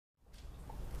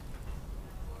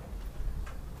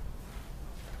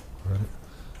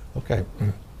Okay.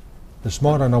 This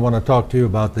morning I want to talk to you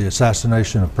about the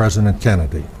assassination of President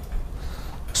Kennedy.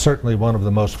 Certainly one of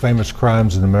the most famous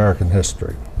crimes in American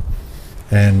history.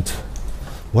 And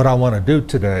what I want to do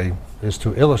today is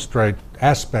to illustrate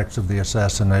aspects of the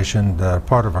assassination that are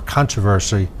part of a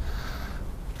controversy,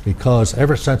 because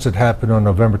ever since it happened on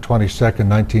November 22nd,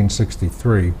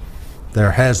 1963,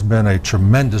 there has been a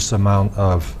tremendous amount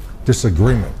of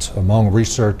disagreement among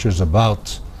researchers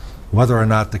about whether or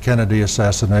not the Kennedy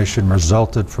assassination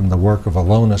resulted from the work of a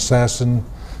lone assassin,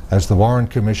 as the Warren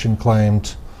Commission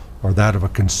claimed, or that of a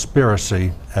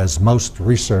conspiracy, as most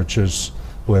researchers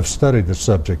who have studied the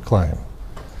subject claim.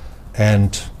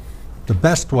 And the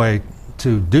best way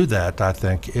to do that, I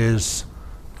think, is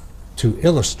to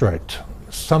illustrate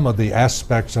some of the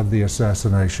aspects of the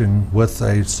assassination with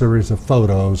a series of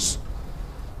photos.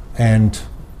 And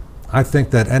I think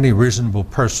that any reasonable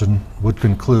person would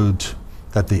conclude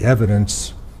that the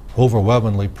evidence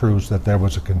overwhelmingly proves that there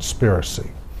was a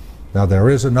conspiracy. Now, there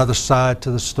is another side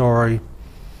to the story,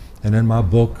 and in my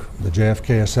book, the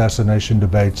JFK Assassination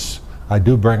Debates, I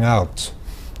do bring out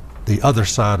the other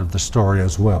side of the story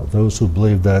as well. Those who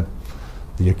believe that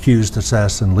the accused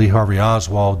assassin, Lee Harvey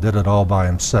Oswald, did it all by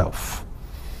himself.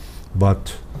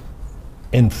 But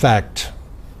in fact,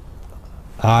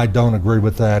 I don't agree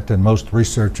with that, and most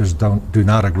researchers do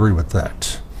not agree with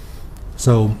that.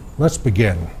 So let's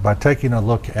begin by taking a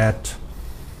look at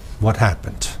what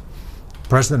happened.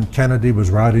 President Kennedy was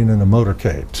riding in a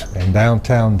motorcade in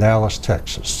downtown Dallas,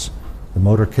 Texas. The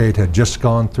motorcade had just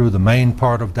gone through the main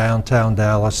part of downtown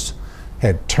Dallas,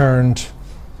 had turned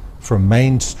from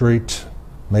Main Street,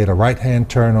 made a right-hand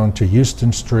turn onto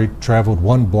Houston Street, traveled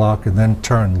one block, and then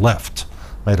turned left,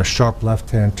 made a sharp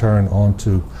left-hand turn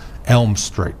onto Elm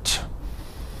Street.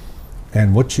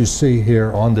 And what you see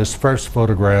here on this first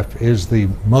photograph is the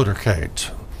motorcade.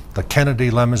 The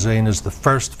Kennedy limousine is the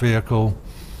first vehicle.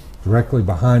 Directly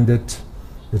behind it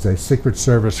is a Secret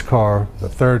Service car. The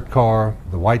third car,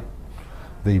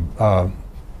 the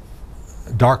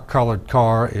dark-colored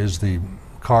car, is the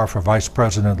car for Vice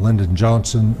President Lyndon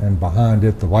Johnson, and behind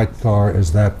it, the white car,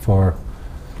 is that for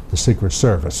the Secret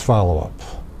Service follow-up.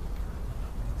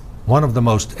 One of the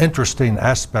most interesting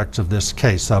aspects of this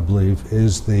case, I believe,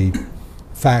 is the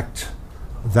fact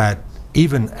that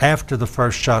even after the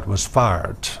first shot was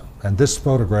fired, and this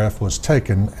photograph was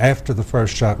taken after the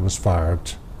first shot was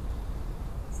fired,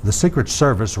 the Secret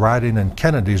Service riding in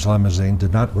Kennedy's limousine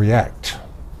did not react.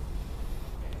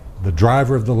 The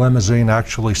driver of the limousine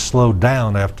actually slowed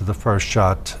down after the first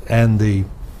shot, and the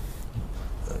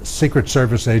Secret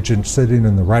Service agent sitting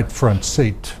in the right front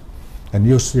seat, and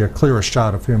you'll see a clearer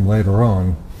shot of him later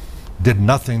on, did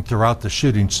nothing throughout the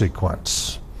shooting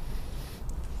sequence.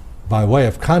 By way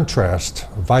of contrast,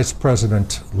 Vice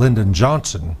President Lyndon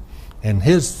Johnson, in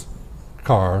his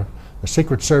car, the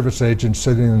Secret Service agent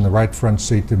sitting in the right front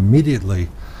seat, immediately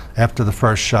after the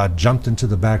first shot jumped into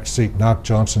the back seat, knocked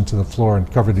Johnson to the floor, and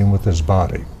covered him with his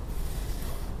body.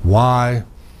 Why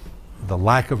the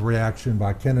lack of reaction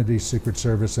by Kennedy's Secret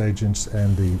Service agents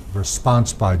and the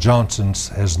response by Johnson's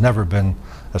has never been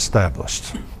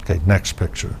established. Okay, next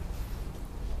picture.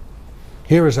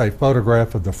 Here is a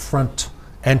photograph of the front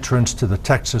entrance to the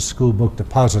Texas School Book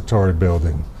Depository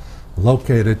building,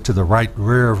 located to the right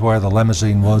rear of where the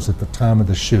limousine was at the time of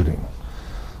the shooting.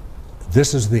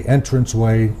 This is the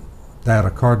entranceway that,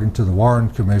 according to the Warren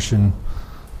Commission,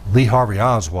 Lee Harvey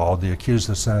Oswald, the accused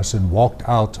assassin, walked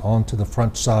out onto the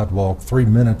front sidewalk 3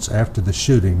 minutes after the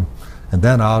shooting, and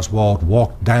then Oswald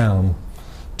walked down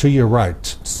to your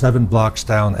right, 7 blocks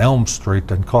down Elm Street,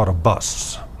 and caught a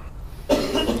bus.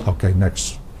 Okay,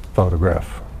 next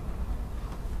photograph.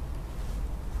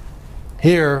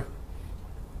 Here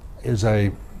is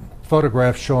a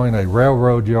photograph showing a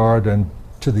railroad yard, and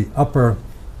to the upper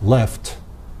left,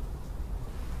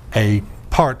 a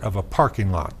part of a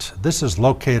parking lot. This is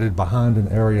located behind an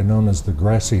area known as the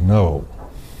Grassy Knoll,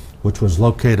 which was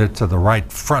located to the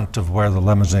right front of where the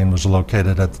limousine was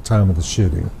located at the time of the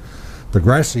shooting. The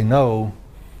Grassy Knoll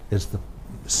is the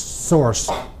source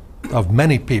of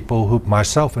many people, who,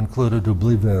 myself included, who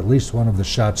believe that at least one of the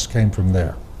shots came from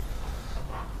there.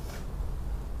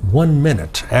 1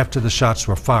 minute after the shots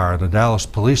were fired, a Dallas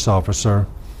police officer,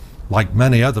 like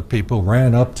many other people,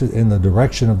 ran up in the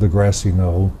direction of the Grassy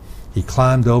Knoll. He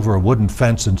climbed over a wooden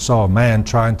fence and saw a man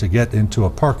trying to get into a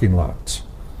parking lot.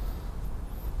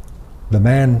 The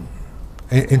man,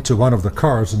 into one of the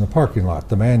cars in the parking lot.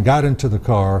 The man got into the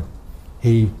car.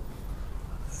 The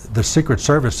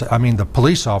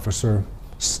police officer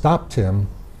stopped him.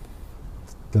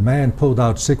 The man pulled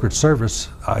out Secret Service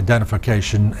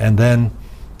identification, and then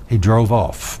he drove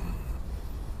off.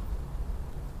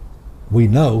 we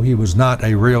know he was not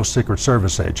a real Secret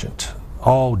Service agent.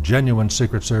 All genuine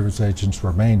Secret Service agents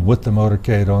remained with the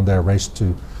motorcade on their race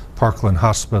to Parkland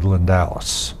Hospital in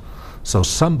Dallas. So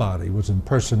somebody was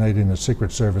impersonating a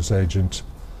Secret Service agent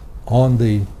on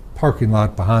the parking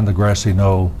lot behind the grassy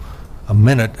knoll a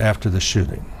minute after the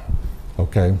shooting.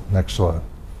 Okay, next slide.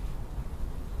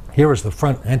 Here is the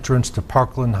front entrance to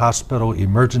Parkland Hospital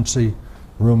emergency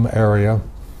room area.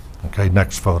 Okay,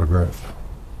 next photograph.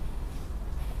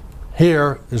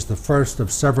 Here is the first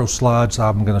of several slides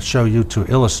I'm going to show you to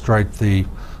illustrate the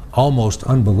almost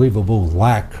unbelievable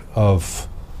lack of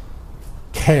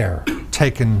care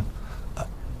taken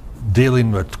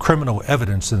dealing with criminal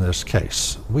evidence in this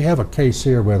case. We have a case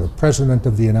here where the President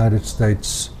of the United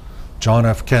States, John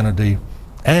F. Kennedy,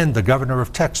 and the Governor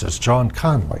of Texas, John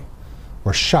Conley,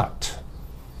 were shot.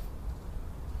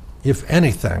 If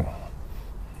anything,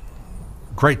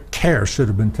 great care should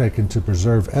have been taken to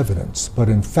preserve evidence, but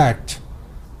in fact,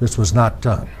 this was not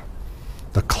done.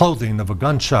 The clothing of a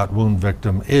gunshot wound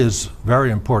victim is very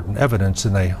important evidence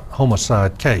in a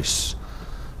homicide case.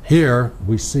 Here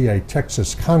we see a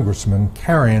Texas congressman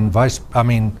carrying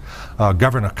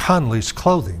Governor Conley's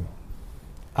clothing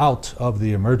out of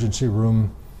the emergency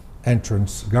room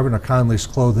entrance. Governor Conley's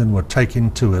clothing were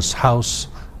taken to his house,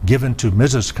 given to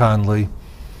Mrs. Conley.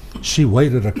 She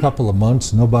waited a couple of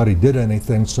months, nobody did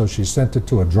anything, so she sent it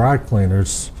to a dry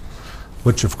cleaner's,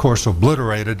 which of course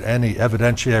obliterated any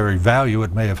evidentiary value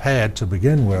it may have had to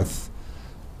begin with.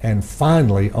 And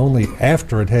finally, only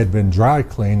after it had been dry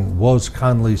cleaned, was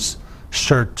Conley's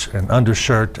shirt and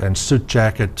undershirt and suit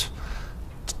jacket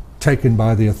taken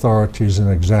by the authorities and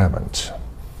examined.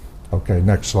 Okay,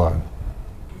 next slide.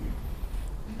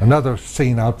 Another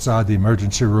scene outside the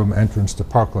emergency room entrance to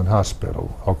Parkland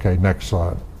Hospital. Okay, next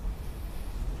slide.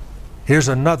 Here's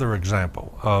another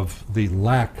example of the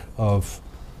lack of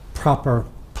proper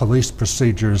police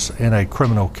procedures in a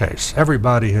criminal case.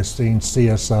 Everybody has seen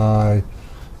CSI,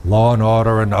 Law and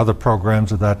Order, and other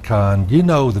programs of that kind. You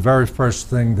know the very first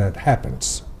thing that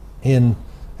happens in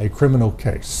a criminal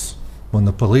case. When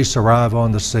the police arrive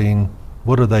on the scene,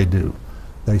 what do?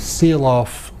 They seal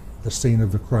off the scene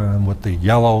of the crime with the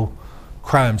yellow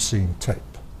crime scene tape.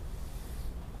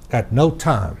 At no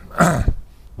time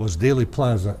was Dealey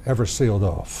Plaza ever sealed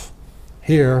off.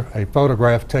 Here, a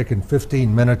photograph taken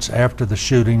 15 minutes after the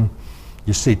shooting.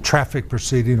 You see traffic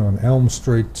proceeding on Elm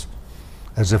Street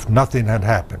as if nothing had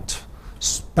happened.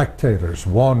 Spectators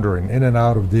wandering in and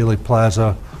out of Dealey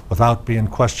Plaza without being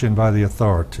questioned by the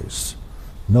authorities.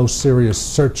 No serious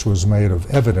search was made of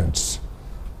evidence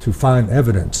to find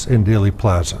evidence in Dealey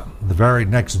Plaza. The very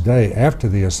next day after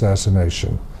the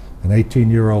assassination, an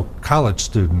 18-year-old college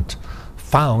student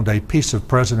found a piece of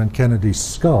President Kennedy's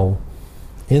skull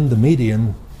in the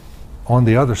median on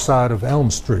the other side of Elm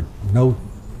Street. No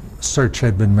search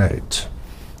had been made.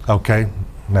 Okay,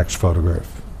 next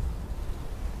photograph.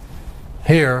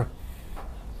 Here,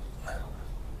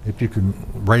 if you can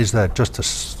raise that just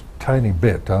a tiny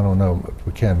bit, I don't know if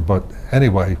we can, but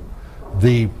anyway,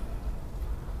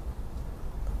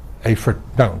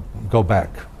 no, go back.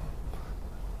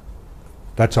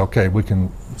 That's okay, we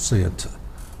can see it.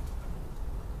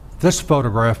 This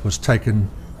photograph was taken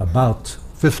about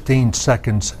 15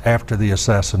 seconds after the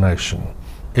assassination.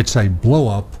 It's a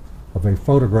blow-up of a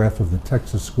photograph of the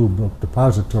Texas School Book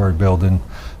Depository building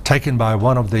taken by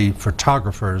one of the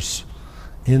photographers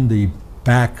in the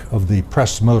back of the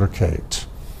press motorcade.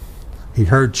 He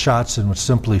heard shots and was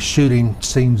simply shooting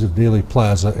scenes of Dealey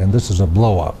Plaza, and this is a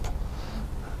blow-up.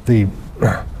 The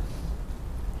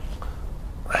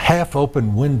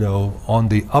half-open window on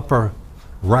the upper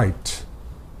right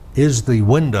is the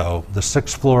window, the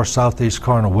 6th floor southeast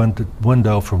corner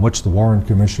window from which the Warren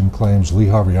Commission claims Lee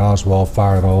Harvey Oswald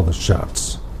fired all the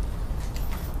shots.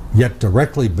 Yet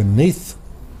directly beneath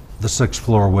the 6th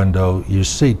floor window, you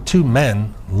see two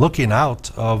men looking out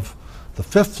of the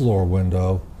 5th floor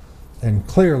window, and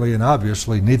clearly and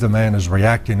obviously neither man is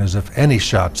reacting as if any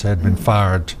shots had been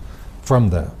fired from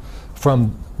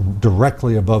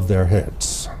directly above their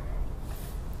heads.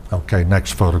 Okay,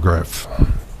 next photograph.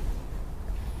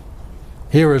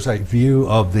 Here is a view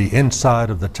of the inside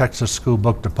of the Texas School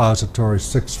Book Depository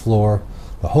 6th floor.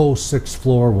 The whole 6th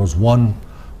floor was one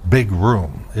big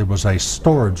room. It was a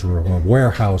storage room, a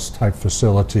warehouse type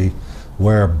facility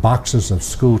where boxes of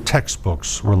school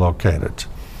textbooks were located.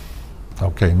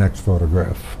 Okay, next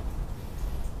photograph.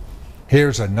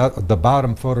 Here's another, the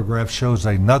bottom photograph shows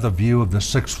another view of the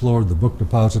 6th floor of the book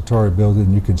depository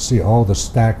building. You can see all the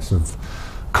stacks of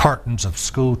cartons of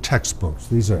school textbooks.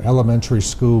 These are elementary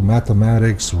school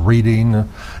mathematics, reading,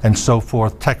 and so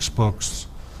forth, textbooks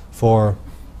for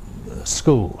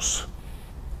schools.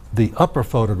 The upper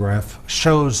photograph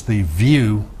shows the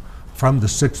view from the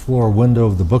sixth floor window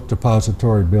of the book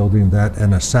depository building that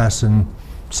an assassin,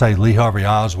 say Lee Harvey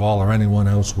Oswald or anyone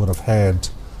else, would have had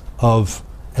of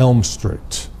Elm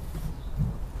Street.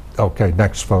 Okay,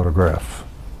 next photograph.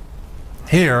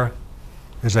 Here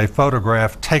is a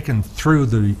photograph taken through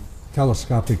the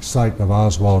telescopic sight of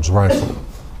Oswald's rifle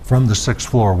from the sixth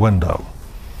floor window.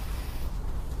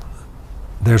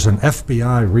 There's an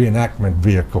FBI reenactment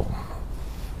vehicle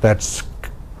that's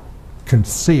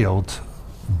concealed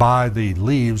by the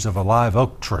leaves of a live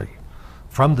oak tree.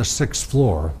 From the sixth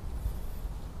floor,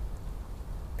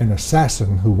 an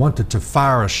assassin who wanted to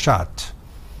fire a shot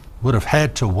would have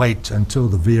had to wait until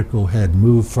the vehicle had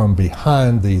moved from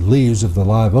behind the leaves of the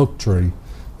live oak tree,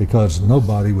 because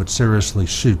nobody would seriously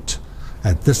shoot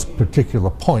at this particular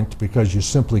point because you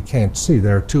simply can't see.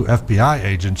 There are two FBI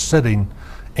agents sitting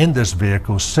in this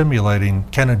vehicle simulating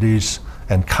Kennedy's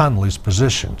and Connolly's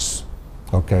positions.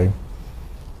 Okay.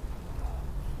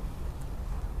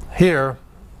 Here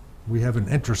we have an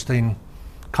interesting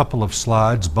couple of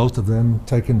slides, both of them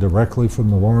taken directly from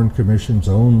the Warren Commission's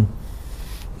own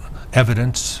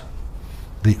evidence.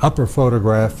 The upper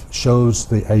photograph shows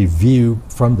a view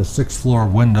from the sixth floor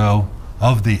window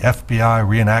of the FBI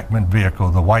reenactment vehicle,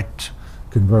 the white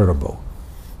convertible,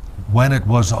 when it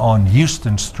was on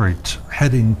Houston Street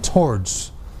heading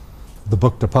towards the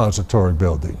book depository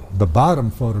building. The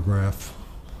bottom photograph,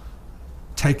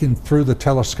 taken through the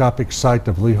telescopic sight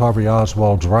of Lee Harvey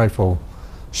Oswald's rifle,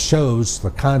 shows the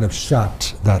kind of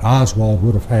shot that Oswald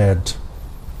would have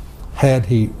had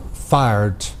he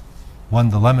fired when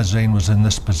the limousine was in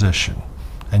this position.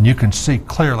 And you can see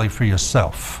clearly for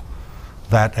yourself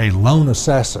that a lone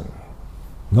assassin,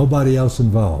 nobody else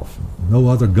involved, no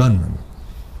other gunman,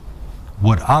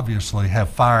 would obviously have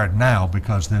fired now,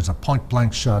 because there's a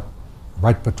point-blank shot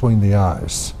right between the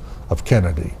eyes of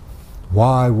Kennedy.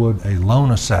 Why would a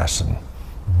lone assassin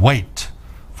wait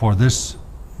for this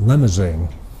limousine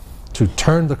to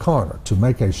turn the corner, to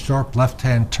make a sharp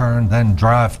left-hand turn, then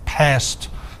drive past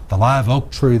the live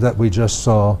oak tree that we just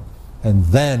saw, and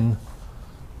then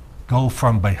go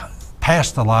from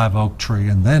past the live oak tree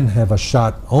and then have a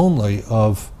shot only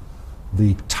of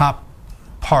the top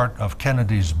part of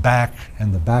Kennedy's back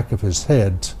and the back of his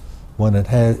head, when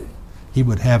he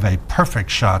would have a perfect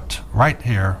shot right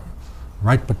here,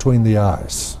 right between the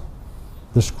eyes.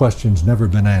 This question's never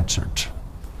been answered.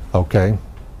 Okay.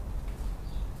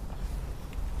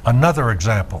 Another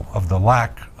example of the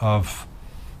lack of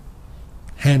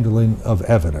handling of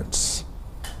evidence.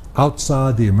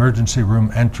 Outside the emergency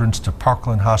room entrance to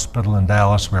Parkland Hospital in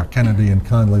Dallas, where Kennedy and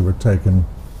Connally were taken,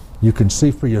 you can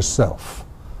see for yourself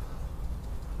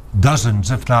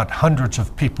dozens, if not hundreds,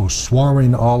 of people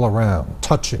swarming all around,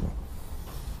 touching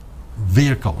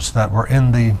vehicles that were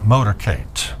in the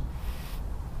motorcade.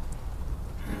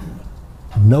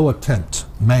 No attempt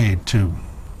made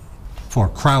for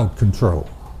crowd control.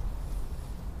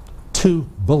 2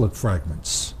 bullet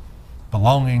fragments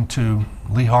belonging to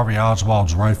Lee Harvey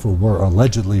Oswald's rifle were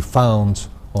allegedly found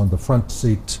on the front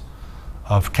seat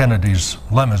of Kennedy's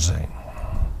limousine.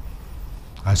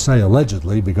 I say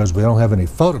allegedly because we don't have any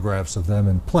photographs of them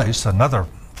in place, another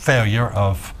failure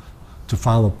to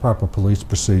follow proper police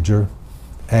procedure.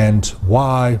 And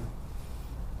why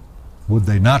would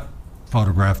they not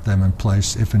photograph them in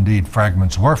place if indeed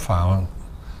fragments were found?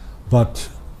 But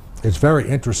it's very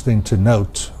interesting to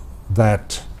note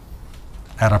that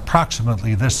at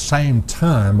approximately this same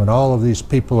time, when all of these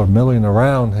people are milling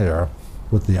around here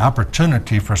with the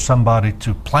opportunity for somebody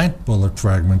to plant bullet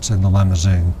fragments in the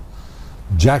limousine,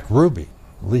 Jack Ruby,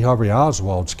 Lee Harvey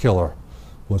Oswald's killer,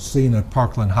 was seen at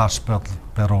Parkland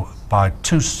Hospital by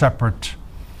 2 separate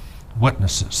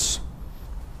witnesses.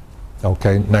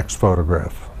 Okay, next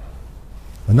photograph.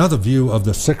 Another view of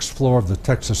the 6th floor of the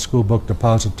Texas School Book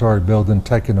Depository building,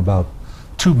 taken about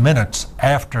 2 minutes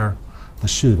after the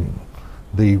shooting.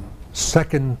 The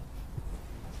second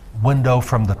window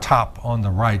from the top on the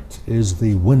right is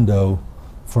the window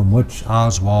from which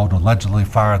Oswald allegedly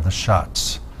fired the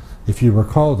shots. If you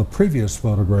recall the previous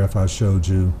photograph I showed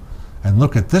you, and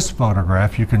look at this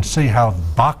photograph, you can see how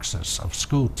boxes of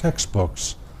school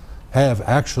textbooks have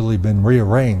actually been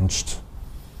rearranged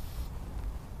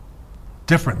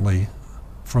differently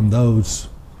from those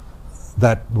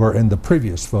that were in the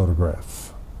previous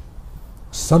photograph.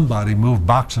 Somebody moved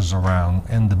boxes around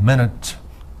in the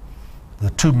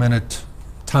 2-minute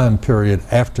time period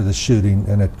after the shooting,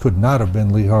 and it could not have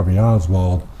been Lee Harvey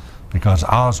Oswald, because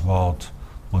Oswald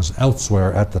was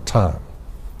elsewhere at the time.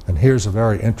 And here's a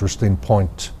very interesting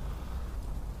point.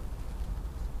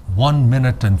 1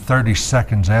 minute and 30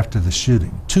 seconds after the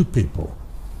shooting, 2 people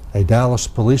a Dallas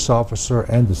police officer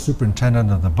and the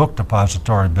superintendent of the book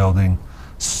depository building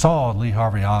saw Lee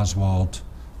Harvey Oswald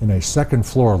in a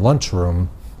second-floor lunchroom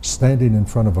standing in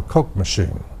front of a Coke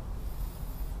machine.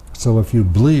 So if you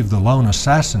believe the lone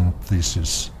assassin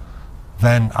thesis,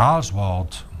 then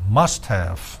Oswald must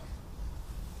have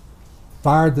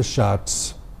fired the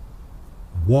shots,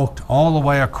 walked all the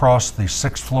way across the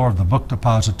 6th floor of the book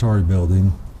depository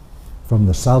building from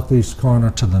the southeast corner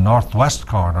to the northwest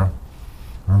corner.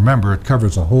 Remember, it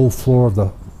covers a whole floor of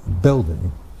the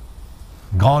building.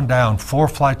 Gone down 4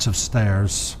 flights of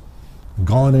stairs,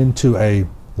 gone into a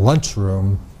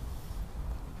lunchroom,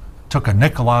 took a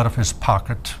nickel out of his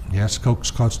pocket. Yes,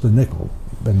 Cokes cost a nickel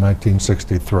in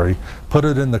 1963. Put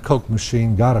it in the Coke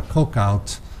machine, got a Coke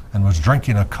out, and was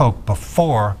drinking a Coke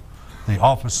before the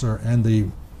officer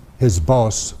and his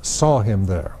boss saw him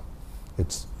there.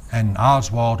 And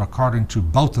Oswald, according to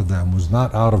both of them, was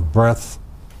not out of breath,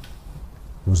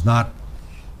 was not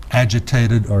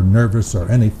agitated or nervous or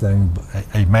anything.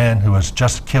 A man who has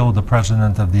just killed the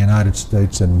President of the United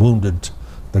States and wounded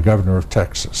the governor of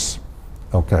Texas.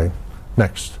 Okay,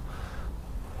 next.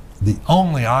 The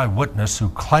only eyewitness who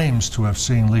claims to have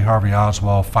seen Lee Harvey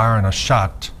Oswald firing a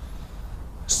shot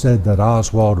said that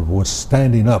Oswald was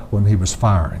standing up when he was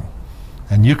firing.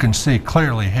 And you can see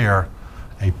clearly here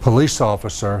a police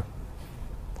officer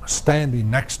standing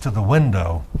next to the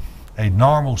window. A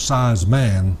normal-sized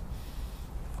man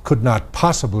could not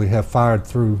possibly have fired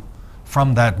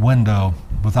from that window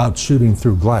without shooting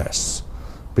through glass,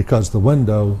 because the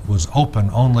window was open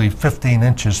only 15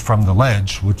 inches from the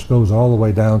ledge, which goes all the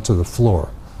way down to the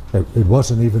floor. It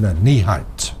wasn't even at knee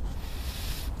height.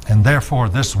 And therefore,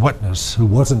 this witness, who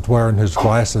wasn't wearing his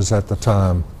glasses at the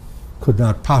time, could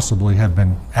not possibly have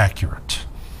been accurate.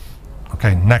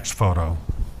 Okay, next photo.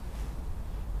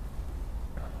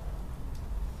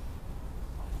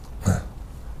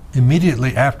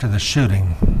 Immediately after the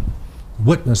shooting,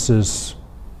 witnesses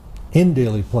in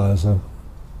Dealey Plaza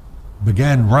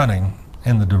began running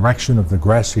in the direction of the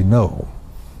grassy knoll,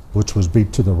 which was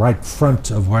to the right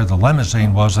front of where the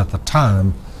limousine was at the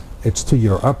time. It's to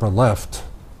your upper left,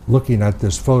 looking at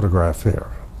this photograph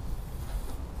here.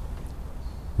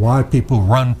 Why people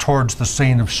run towards the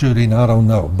scene of shooting, I don't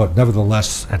know, but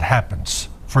nevertheless, it happens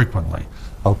frequently.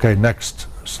 Okay, next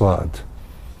slide.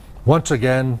 Once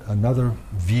again, another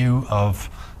view of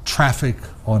traffic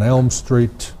on Elm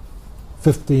Street,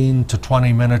 15 to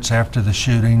 20 minutes after the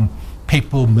shooting,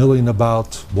 people milling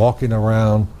about, walking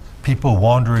around, people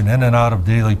wandering in and out of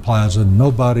Dealey Plaza.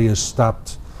 Nobody is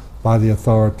stopped by the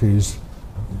authorities.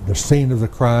 The scene of the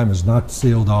crime is not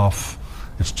sealed off.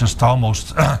 It's just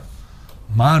almost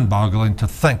mind-boggling to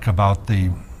think about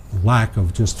the lack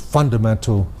of just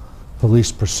fundamental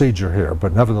police procedure here,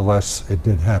 but nevertheless, it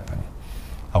did happen.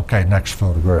 Okay, next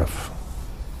photograph.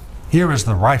 Here is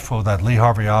the rifle that Lee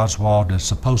Harvey Oswald is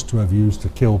supposed to have used to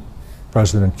kill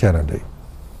President Kennedy.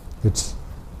 It's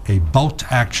a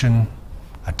bolt-action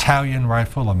Italian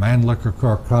rifle, a Mannlicher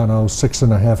Carcano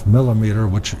 6.5 millimeter,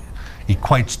 which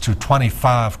equates to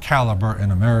 .25 caliber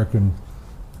in American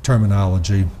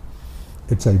terminology.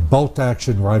 It's a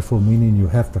bolt-action rifle, meaning you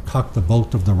have to cock the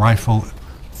bolt of the rifle,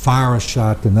 fire a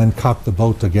shot, and then cock the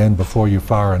bolt again before you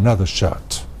fire another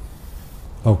shot.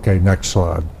 Okay, next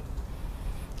slide.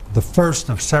 The first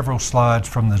of several slides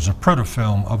from the Zapruder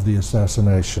film of the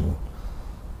assassination.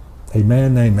 A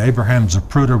man named Abraham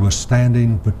Zapruder was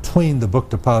standing between the book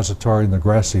depository and the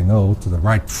grassy knoll to the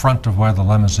right front of where the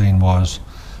limousine was,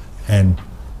 and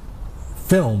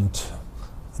filmed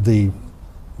the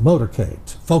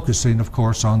motorcade, focusing, of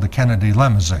course, on the Kennedy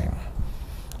limousine.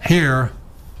 Here,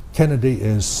 Kennedy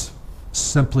is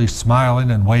simply smiling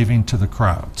and waving to the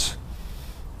crowds.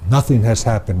 Nothing has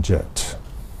happened yet.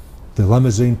 The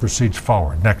limousine proceeds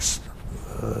forward. Next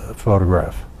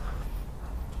photograph.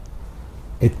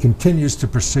 It continues to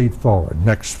proceed forward.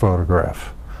 Next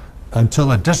photograph.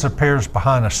 Until it disappears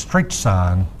behind a street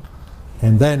sign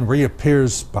and then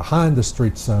reappears behind the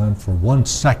street sign for 1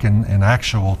 second in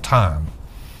actual time.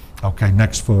 Okay,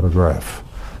 next photograph.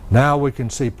 Now we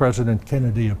can see President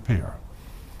Kennedy appear.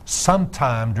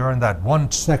 Sometime during that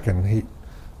 1 second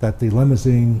that the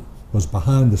limousine was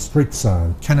behind the street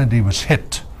sign, Kennedy was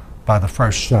hit by the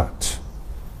first shot.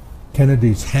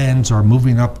 Kennedy's hands are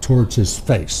moving up towards his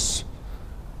face.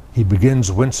 He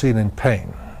begins wincing in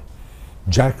pain.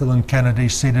 Jacqueline Kennedy,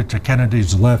 seated to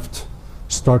Kennedy's left,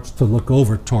 starts to look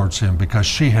over towards him because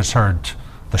she has heard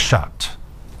the shot.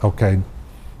 Okay.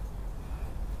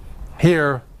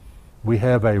 Here we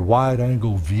have a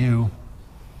wide-angle view.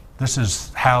 This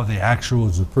is how the actual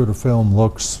Zapruder film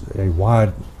looks.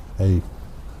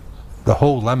 The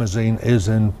whole limousine is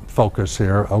in focus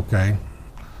here. Okay.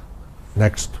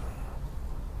 Next.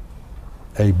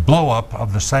 A blow-up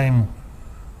of the same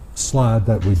slide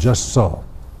that we just saw.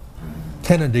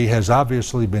 Kennedy has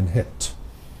obviously been hit.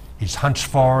 He's hunched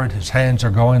forward, his hands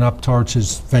are going up towards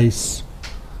his face.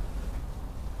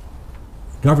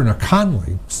 Governor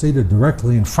Conley, seated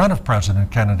directly in front of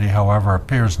President Kennedy, however,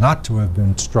 appears not to have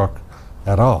been struck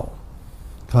at all.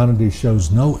 Kennedy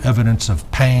shows no evidence of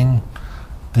pain.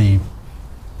 He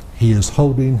is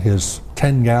holding his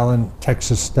 10-gallon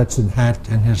Texas Stetson hat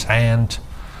in his hand,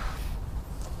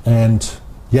 and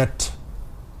yet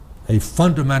a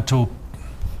fundamental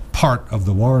part of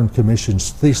the Warren Commission's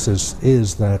thesis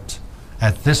is that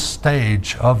at this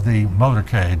stage of the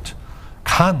motorcade,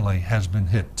 Conley has been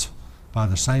hit by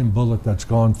the same bullet that's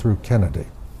gone through Kennedy.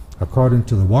 According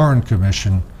to the Warren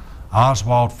Commission,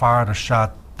 Oswald fired a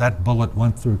shot. That bullet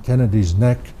went through Kennedy's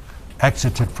neck,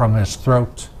 exited from his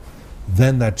throat.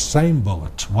 Then that same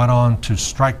bullet went on to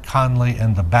strike Conley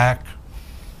in the back,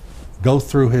 go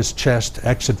through his chest,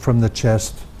 exit from the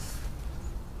chest,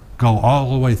 go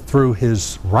all the way through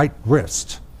his right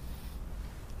wrist,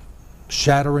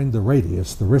 shattering the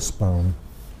radius, the wrist bone,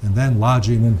 and then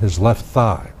lodging in his left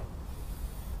thigh.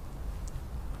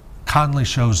 Conley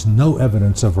shows no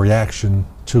evidence of reaction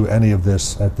to any of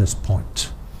this at this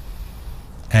point.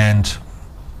 And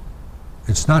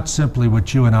it's not simply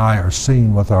what you and I are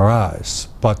seeing with our eyes,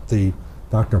 but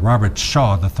Dr. Robert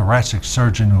Shaw, the thoracic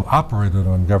surgeon who operated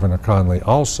on Governor Conley,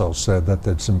 also said that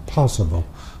it's impossible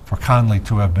for Conley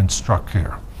to have been struck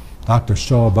here. Dr.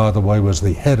 Shaw, by the way, was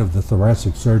the head of the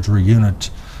thoracic surgery unit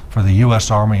for the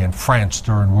U.S. Army in France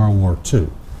during World War II.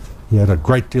 He had a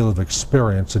great deal of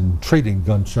experience in treating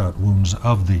gunshot wounds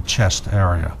of the chest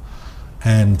area.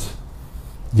 And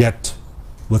yet,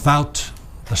 without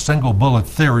the single bullet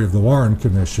theory of the Warren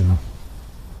Commission,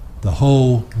 the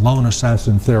whole lone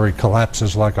assassin theory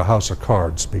collapses like a house of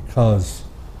cards, because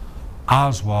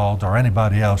Oswald or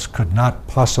anybody else could not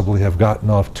possibly have gotten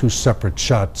off two separate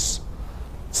shots,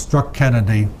 struck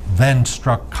Kennedy, then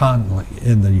struck Conley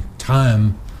in the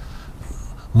time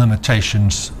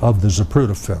limitations of the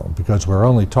Zapruder film, because we're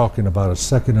only talking about a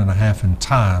second and a half in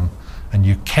time, and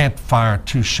you can't fire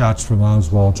two shots from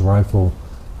Oswald's rifle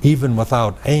even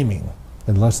without aiming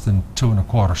in less than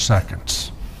 2¼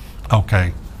 seconds.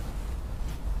 Okay.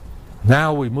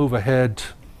 Now we move ahead.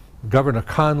 Governor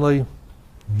Conley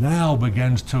now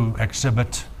begins to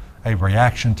exhibit a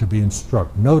reaction to being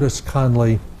struck. Notice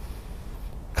Conley's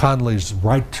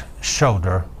right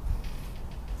shoulder,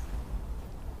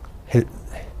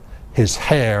 his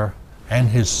hair, and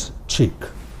his cheek.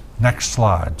 Next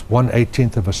slide.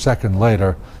 1/18 of a second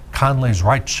later, Conley's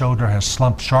right shoulder has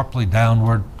slumped sharply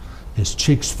downward. His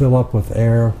cheeks fill up with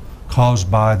air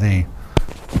caused by the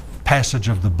passage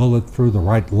of the bullet through the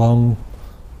right lung,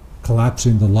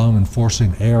 collapsing the lung and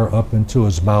forcing air up into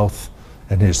his mouth,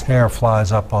 and his hair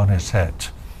flies up on his head.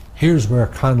 Here's where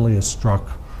Conley is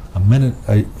struck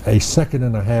a second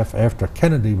and a half after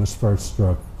Kennedy was first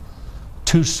struck.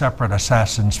 Two separate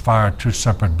assassins fired two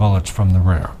separate bullets from the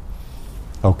rear.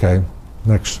 Okay,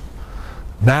 next.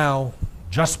 Now,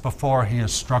 just before he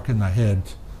is struck in the head,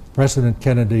 President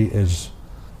Kennedy is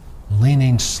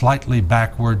leaning slightly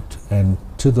backward and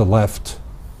to the left.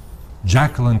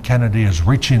 Jacqueline Kennedy is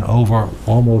reaching over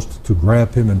almost to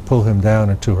grab him and pull him down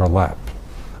into her lap.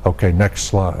 Okay, next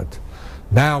slide.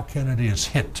 Now Kennedy is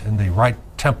hit in the right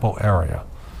temple area.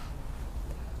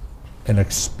 An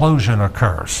explosion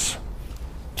occurs.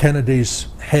 Kennedy's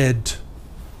head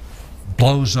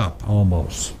blows up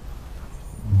almost.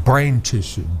 Brain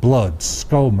tissue, blood,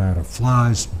 skull matter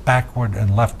flies backward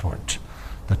and leftward.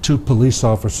 The two police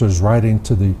officers riding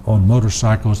on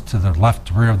motorcycles to the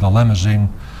left rear of the limousine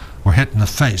were hit in the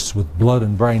face with blood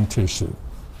and brain tissue.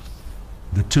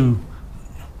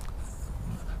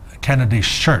 Kennedy's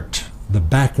shirt, the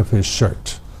back of his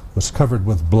shirt, was covered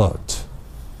with blood.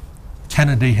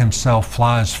 Kennedy himself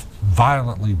flies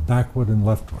violently backward and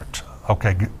leftward.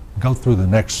 Okay, go through the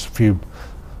next few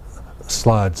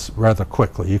slides rather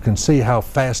quickly. You can see how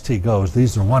fast he goes.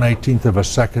 These are 1/18 of a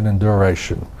second in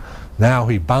duration. Now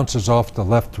he bounces off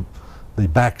the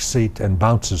back seat and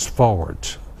bounces forward.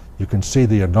 You can see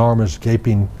the enormous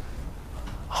gaping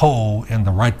hole in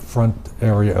the right front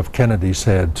area of Kennedy's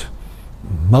head.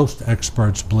 Most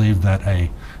experts believe that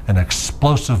an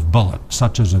explosive bullet,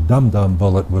 such as a dum-dum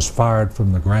bullet, was fired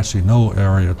from the grassy knoll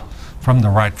area from the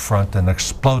right front and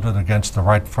exploded against the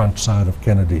right front side of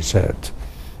Kennedy's head.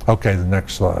 Okay, the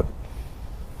next slide.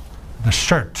 The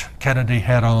shirt Kennedy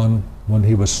had on when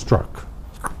he was struck.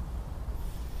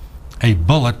 A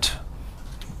bullet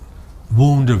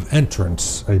wound of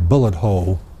entrance, a bullet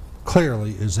hole,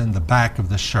 clearly is in the back of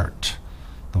the shirt.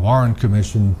 The Warren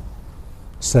Commission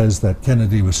says that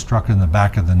Kennedy was struck in the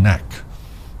back of the neck.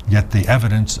 Yet the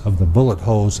evidence of the bullet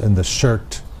holes in the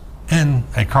shirt and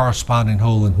a corresponding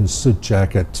hole in his suit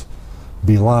jacket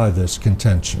belie this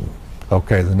contention.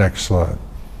 Okay, the next slide.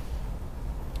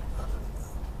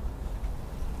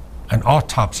 An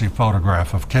autopsy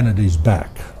photograph of Kennedy's back.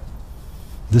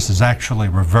 This is actually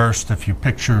reversed. If you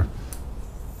picture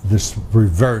this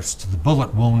reversed, the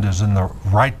bullet wound is in the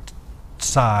right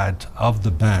side of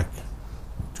the back,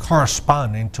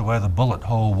 corresponding to where the bullet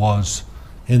hole was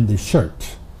in the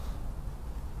shirt.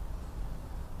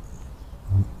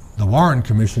 The Warren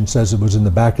Commission says it was in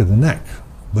the back of the neck,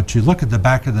 but you look at the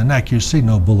back of the neck, you see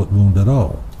no bullet wound at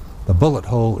all. The bullet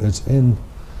hole is in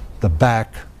the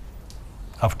back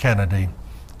of Kennedy,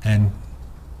 and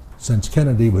since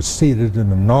Kennedy was seated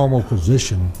in a normal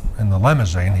position in the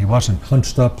limousine, he wasn't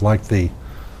hunched up like the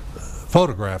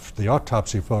photograph, the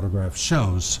autopsy photograph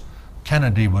shows.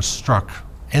 Kennedy was struck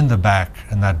in the back,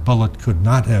 and that bullet could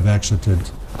not have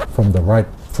exited from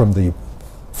the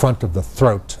front of the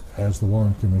throat, as the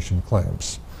Warren Commission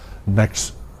claims.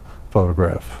 Next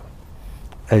photograph.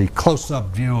 A close-up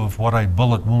view of what a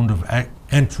bullet wound of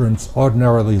entrance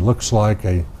ordinarily looks like,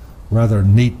 a rather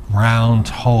neat round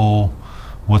hole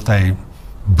with a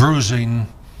bruising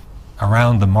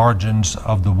around the margins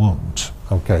of the wound.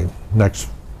 Okay, next.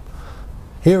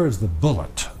 Here is the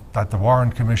bullet that the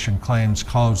Warren Commission claims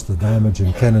caused the damage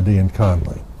in Kennedy and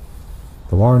Conley.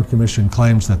 The Warren Commission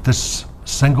claims that this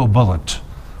single bullet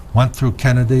went through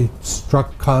Kennedy,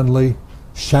 struck Conley,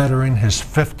 shattering his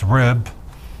fifth rib,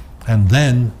 and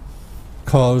then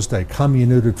caused a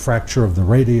comminuted fracture of the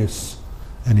radius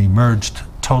and emerged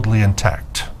totally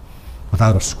intact,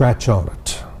 without a scratch on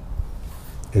it.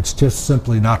 It's just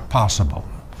simply not possible.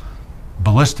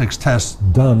 Ballistics tests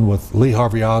done with Lee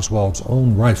Harvey Oswald's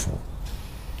own rifle,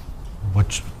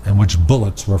 in which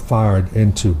bullets were fired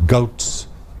into goats,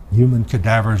 human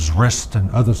cadavers, wrists,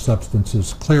 and other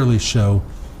substances, clearly show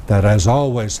that, as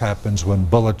always happens when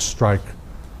bullets strike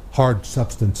hard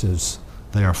substances,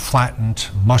 they are flattened,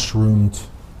 mushroomed.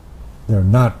 They're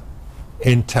not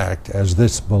intact as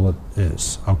this bullet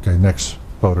is. Okay, next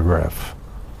photograph.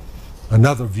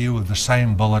 Another view of the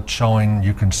same bullet showing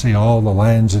you can see all the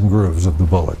lands and grooves of the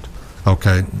bullet.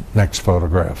 Okay, next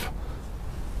photograph.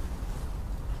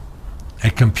 A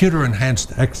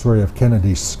computer-enhanced X-ray of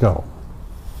Kennedy's skull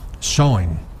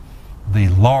showing the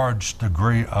large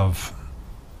degree of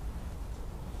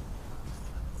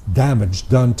damage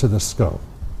done to the skull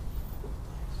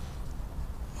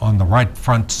on the right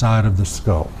front side of the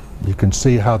skull. You can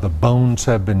see how the bones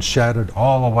have been shattered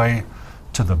all the way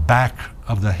to the back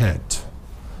of the head.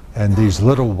 And these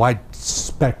little white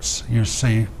specks you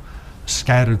see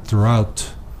scattered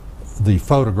throughout the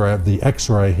photograph, the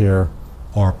X-ray here,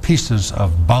 are pieces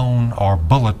of bone or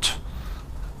bullet,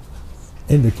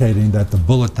 indicating that the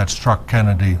bullet that struck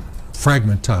Kennedy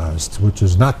fragmentized, which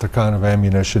is not the kind of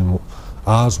ammunition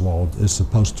Oswald is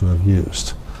supposed to have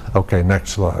used. Okay,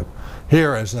 next slide.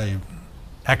 Here is a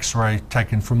X-ray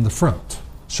taken from the front,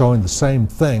 showing the same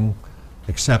thing,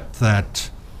 except that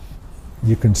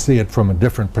you can see it from a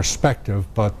different perspective,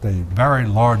 but the very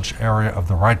large area of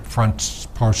the right front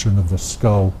portion of the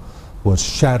skull was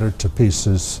shattered to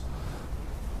pieces.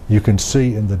 You can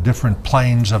see in the different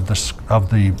planes of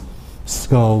the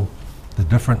skull the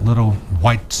different little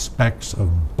white specks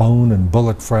of bone and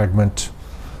bullet fragment.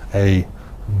 A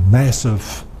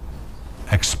massive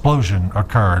explosion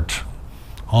occurred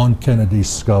on Kennedy's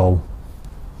skull.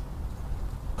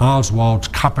 Oswald's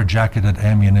copper-jacketed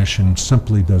ammunition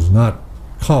simply does not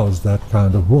cause that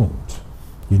kind of wound.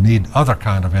 You need other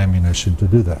kind of ammunition to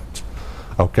do that.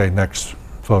 Okay, next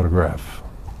photograph.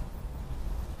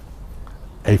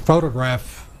 A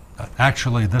photograph,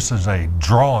 actually this is a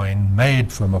drawing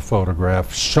made from a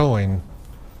photograph showing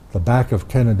the back of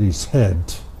Kennedy's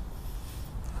head.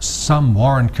 Some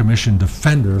Warren Commission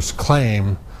defenders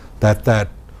claim that that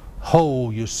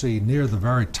hole you see near the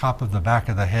very top of the back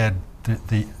of the head,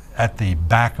 at the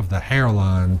back of the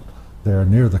hairline there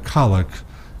near the colic,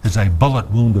 is a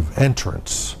bullet wound of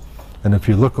entrance. And if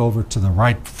you look over to the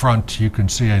right front, you can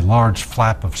see a large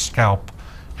flap of scalp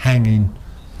hanging.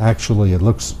 Actually, it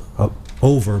looks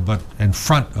over, but in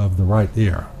front of the right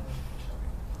ear.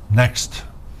 Next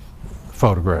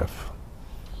photograph.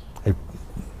 A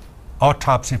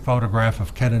autopsy photograph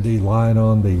of Kennedy lying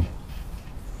on the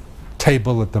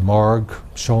table at the morgue,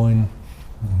 showing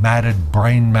matted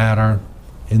brain matter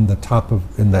in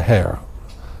the hair.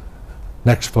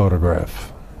 Next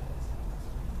photograph.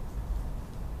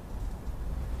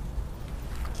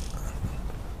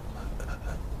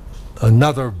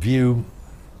 Another view.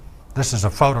 This is a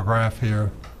photograph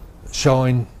here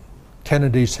showing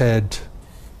Kennedy's head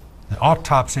The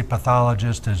autopsy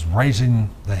pathologist is raising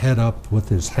the head up with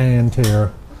his hand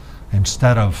here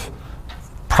instead of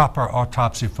proper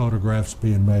autopsy photographs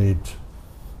being made.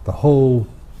 The whole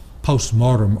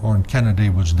post-mortem on Kennedy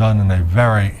was done in a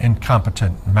very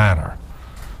incompetent manner.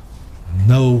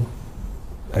 No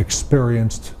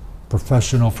experienced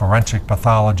professional forensic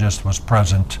pathologist was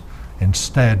present.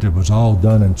 Instead, it was all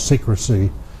done in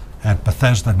secrecy at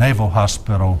Bethesda Naval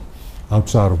Hospital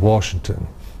outside of Washington.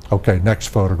 Okay, next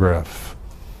photograph.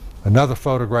 Another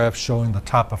photograph showing the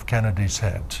top of Kennedy's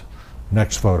head.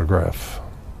 Next photograph.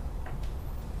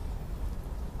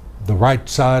 The right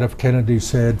side of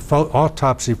Kennedy's head,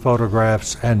 autopsy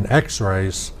photographs and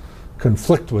x-rays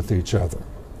conflict with each other.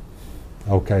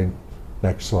 Okay,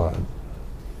 next slide.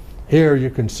 Here you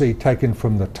can see, taken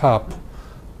from the top,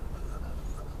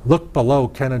 look below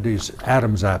Kennedy's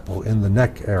Adam's apple in the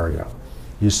neck area.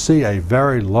 You see a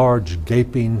very large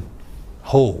gaping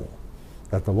hole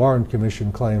that the Warren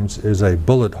Commission claims is a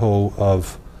bullet hole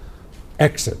of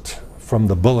exit from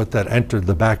the bullet that entered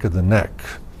the back of the neck.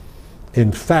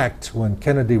 In fact, when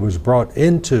Kennedy was brought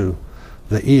into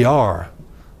the ER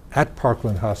at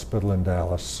Parkland Hospital in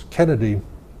Dallas, Kennedy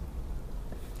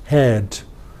had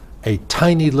a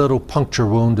tiny little puncture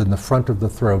wound in the front of the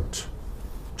throat,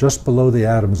 just below the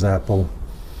Adam's apple.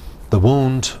 The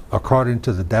wound, according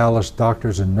to the Dallas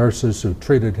doctors and nurses who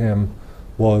treated him,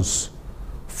 was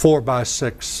 4 by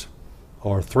 6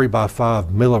 or 3 by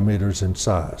 5 millimeters in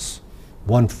size,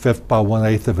 1/5 by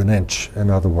 1/8 of an inch, in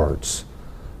other words.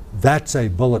 That's a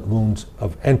bullet wound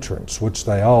of entrance, which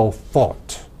they all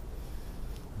fought.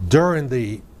 During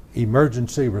the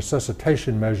emergency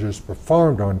resuscitation measures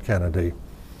performed on Kennedy,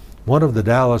 one of the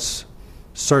Dallas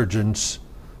surgeons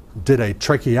did a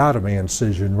tracheotomy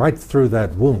incision right through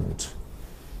that wound.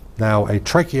 Now, a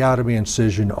tracheotomy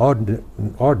incision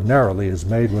ordinarily is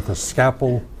made with a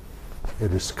scalpel.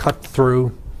 It is cut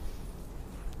through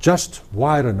just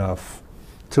wide enough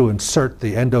to insert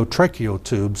the endotracheal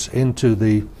tubes into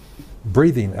the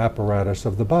breathing apparatus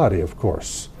of the body, of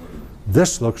course.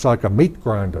 This looks like a meat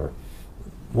grinder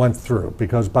went through,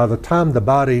 because by the time the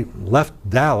body left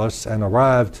Dallas and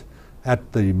arrived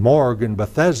at the morgue in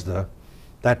Bethesda,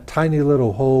 that tiny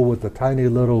little hole with the tiny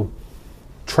little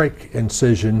trach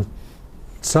incision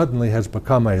suddenly has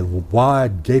become a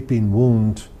wide gaping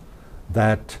wound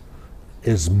that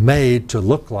is made to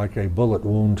look like a bullet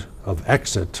wound of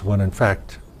exit when in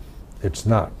fact it's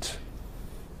not.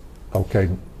 Okay,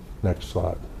 next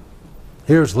slide.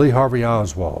 Here's Lee Harvey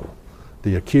Oswald,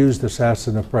 the accused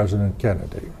assassin of President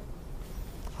Kennedy.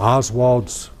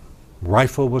 Oswald's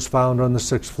rifle was found on the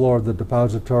 6th floor of the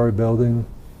depository building.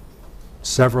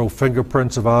 Several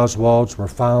fingerprints of Oswald's were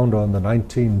found on the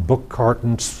 19 book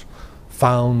cartons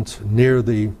found near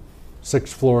the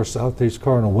 6th floor southeast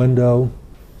corner window.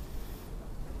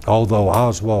 Although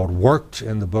Oswald worked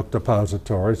in the book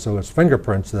depository, so his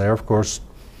fingerprints there, of course,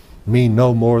 mean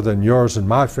no more than yours and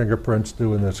my fingerprints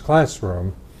do in this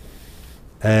classroom.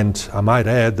 And I might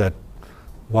add that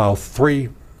while 3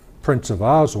 prints of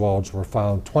Oswald's were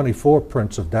found, 24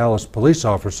 prints of Dallas police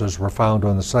officers were found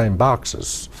on the same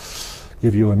boxes.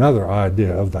 Give you another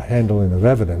idea of the handling of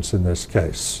evidence in this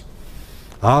case.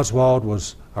 Oswald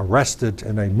was arrested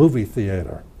in a movie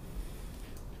theater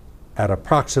at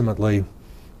approximately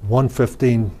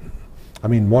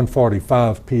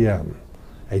 1:45 p.m.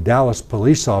 A Dallas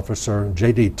police officer,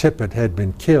 J.D. Tippett, had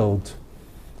been killed,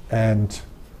 and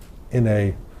in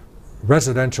a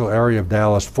residential area of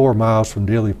Dallas 4 miles from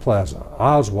Dealey Plaza.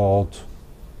 Oswald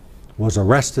was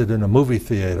arrested in a movie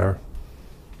theater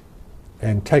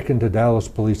and taken to Dallas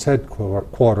Police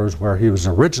Headquarters, where he was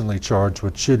originally charged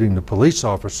with shooting the police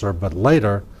officer, but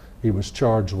later he was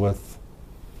charged with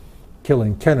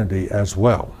killing Kennedy as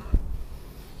well.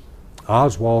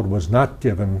 Oswald was not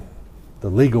given the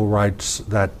legal rights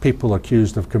that people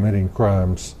accused of committing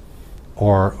crimes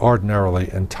are ordinarily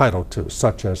entitled to,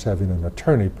 such as having an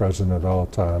attorney present at all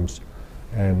times.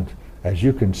 And as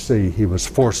you can see, he was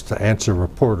forced to answer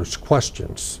reporters'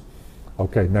 questions.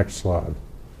 Okay, next slide.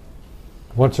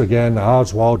 Once again,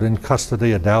 Oswald in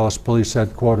custody at Dallas Police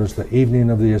Headquarters the evening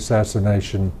of the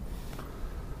assassination.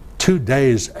 2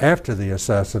 days after the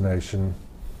assassination,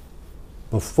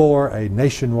 before a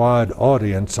nationwide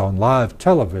audience on live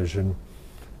television,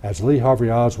 as Lee Harvey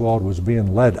Oswald was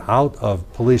being led out of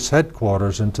police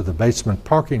headquarters into the basement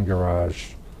parking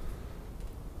garage,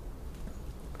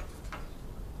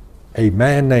 a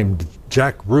man named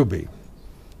Jack Ruby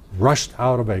rushed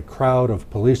out of a crowd of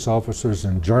police officers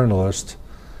and journalists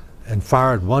and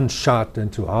fired 1 shot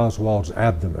into Oswald's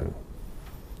abdomen.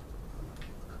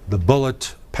 The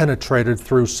bullet penetrated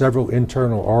through several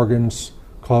internal organs,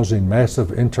 causing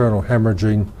massive internal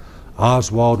hemorrhaging.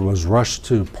 Oswald was rushed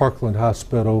to Parkland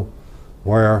Hospital,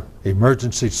 where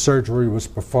emergency surgery was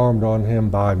performed on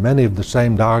him by many of the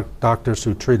same doctors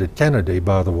who treated Kennedy,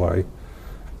 by the way.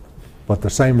 But the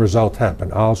same result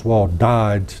happened. Oswald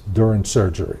died during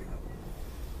surgery.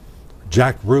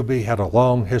 Jack Ruby had a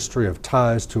long history of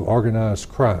ties to organized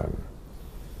crime.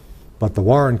 But the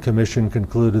Warren Commission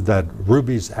concluded that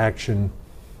Ruby's action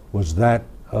was that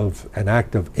of an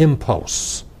act of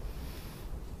impulse.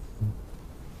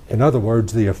 In other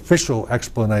words, the official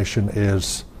explanation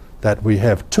is that we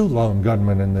have two lone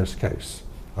gunmen in this case.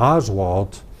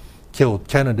 Oswald killed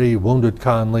Kennedy, wounded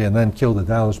Conley, and then killed a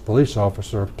Dallas police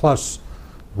officer, plus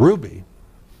Ruby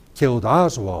killed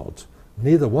Oswald.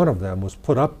 Neither one of them was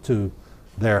put up to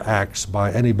their acts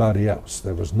by anybody else.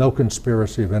 There was no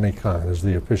conspiracy of any kind, is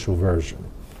the official version.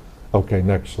 Okay,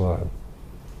 next slide.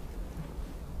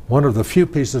 One of the few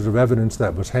pieces of evidence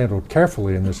that was handled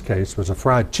carefully in this case was a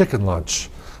fried chicken lunch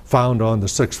found on the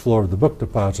 6th floor of the book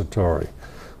depository.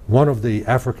 One of the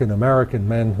African-American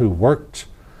men who worked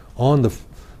on the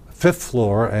 5th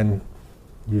floor, and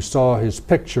you saw his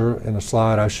picture in a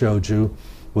slide I showed you,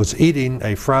 was eating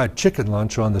a fried chicken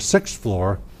lunch on the 6th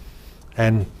floor,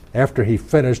 and after he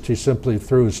finished, he simply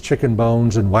threw his chicken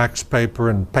bones and wax paper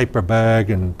and paper bag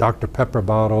and Dr. Pepper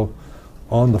bottle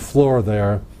on the floor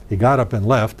there. He got up and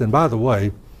left, and by the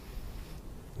way,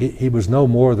 he was no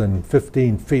more than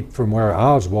 15 feet from where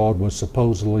Oswald was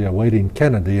supposedly awaiting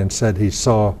Kennedy, and said he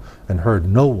saw and heard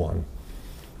no one.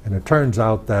 And it turns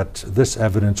out that this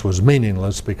evidence was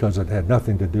meaningless because it had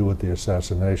nothing to do with the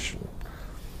assassination.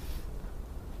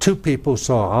 Two people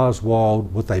saw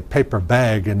Oswald with a paper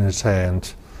bag in his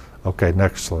hand. Okay,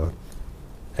 next slide.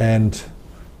 And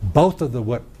both of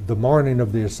the morning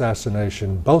of the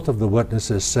assassination, both of the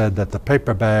witnesses said that the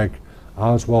paper bag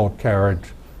Oswald carried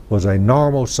was a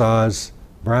normal size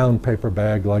brown paper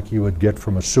bag like you would get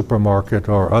from a supermarket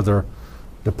or other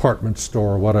department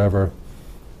store or whatever,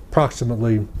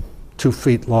 approximately 2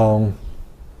 feet long,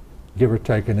 give or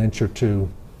take an inch or two.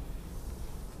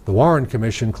 The Warren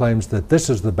Commission claims that this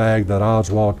is the bag that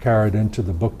Oswald carried into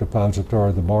the book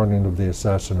depository the morning of the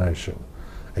assassination.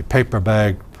 A paper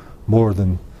bag more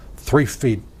than 3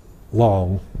 feet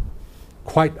long,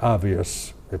 quite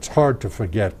obvious. It's hard to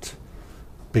forget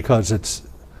because it's,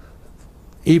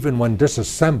 even when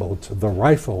disassembled, the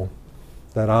rifle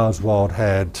that Oswald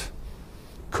had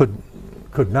could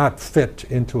not fit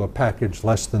into a package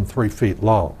less than 3 feet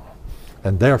long.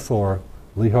 And therefore,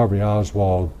 Lee Harvey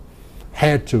Oswald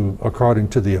had to, according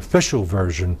to the official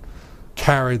version,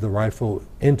 carry the rifle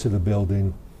into the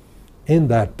building in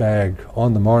that bag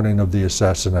on the morning of the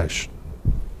assassination.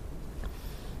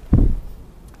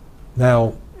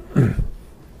 Now,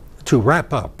 to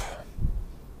wrap up,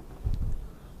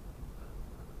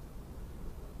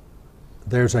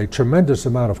 there's a tremendous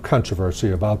amount of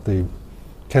controversy about the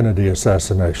Kennedy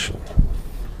assassination.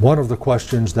 One of the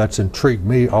questions that's intrigued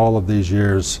me all of these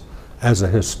years as a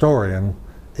historian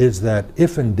is that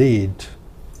if indeed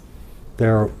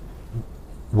there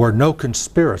were no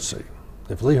conspiracy,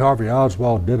 if Lee Harvey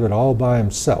Oswald did it all by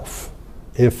himself,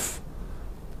 if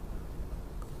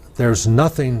there's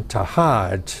nothing to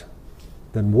hide,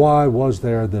 then why was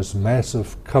there this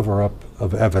massive cover-up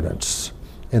of evidence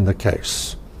in the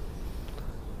case?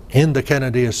 In the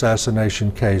Kennedy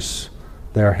assassination case,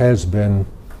 there has been,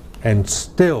 and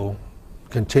still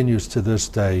continues to this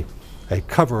day, a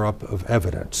cover-up of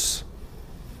evidence.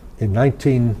 In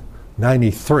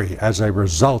 1993, as a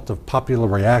result of popular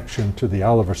reaction to the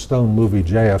Oliver Stone movie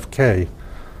JFK,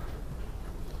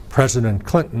 President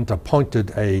Clinton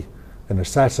appointed an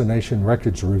Assassination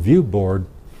Records Review Board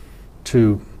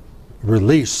to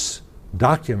release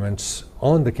documents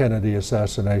on the Kennedy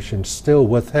assassination still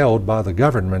withheld by the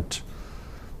government,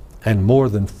 and more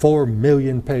than 4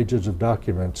 million pages of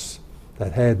documents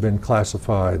that had been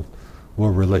classified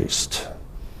were released.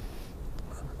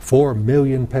 4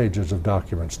 million pages of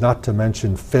documents, not to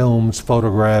mention films,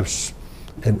 photographs,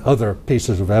 and other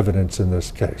pieces of evidence in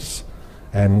this case.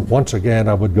 And once again,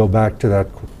 I would go back to that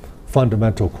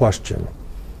fundamental question.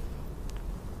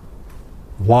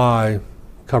 Why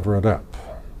cover it up?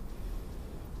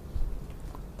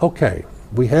 Okay,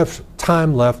 we have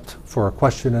time left for a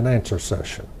question and answer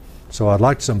session. So I'd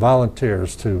like some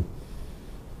volunteers to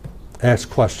ask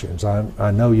questions.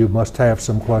 I know you must have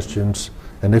some questions,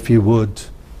 and if you would,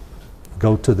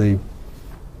 go to the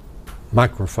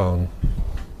microphone.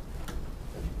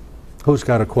 Who's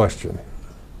got a question?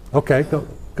 Okay, go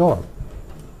on.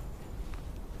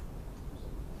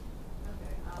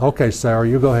 Okay, Sarah,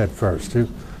 you go ahead first. You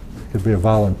could be a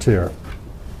volunteer.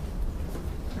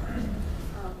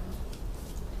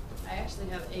 I actually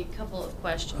have a couple of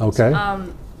questions. Okay.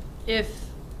 if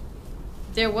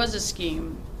there was a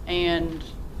scheme and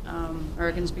or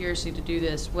a conspiracy to do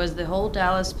this, was the whole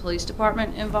Dallas Police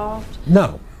Department involved?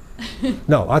 No.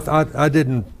 No, I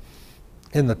didn't.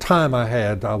 In the time I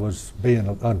had, I was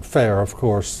being unfair, of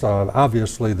course.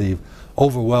 Obviously, the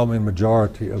overwhelming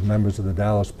majority of members of the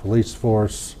Dallas Police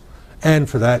Force, and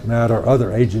for that matter,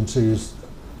 other agencies,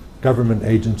 government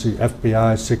agency,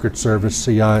 FBI, Secret Service,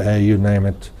 CIA, you name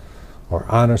it, are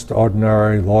honest,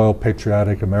 ordinary, loyal,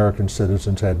 patriotic American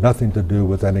citizens, had nothing to do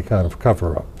with any kind of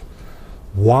cover-up.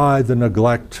 Why the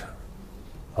neglect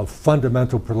of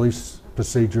fundamental police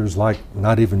procedures like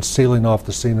not even sealing off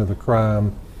the scene of the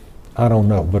crime, I don't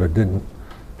know, but it didn't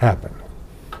happen.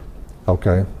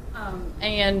 Okay.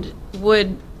 And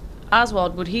would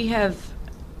Oswald, would he have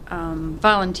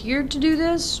volunteered to do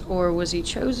this, or was he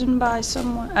chosen by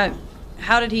someone?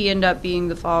 How did he end up being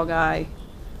the fall guy,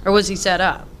 or was he set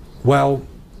up? Well,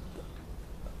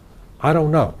 I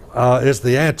don't know, is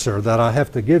the answer that I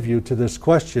have to give you to this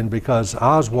question, because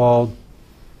Oswald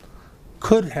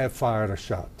could have fired a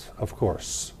shot, of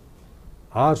course.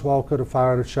 Oswald could have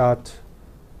fired a shot.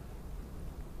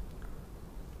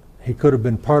 He could have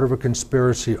been part of a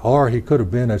conspiracy, or he could have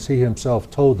been, as he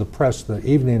himself told the press the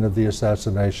evening of the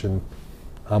assassination,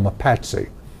 I'm a patsy,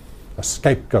 a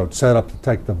scapegoat set up to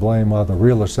take the blame while the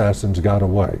real assassins got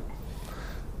away.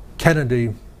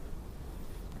 Kennedy's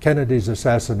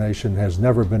assassination has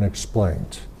never been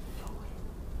explained.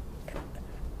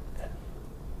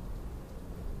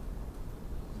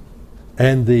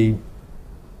 And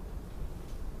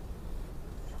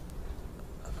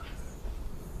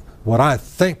what I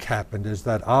think happened is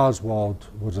that Oswald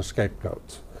was a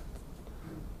scapegoat,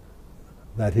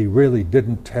 that he really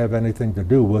didn't have anything to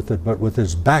do with it, but with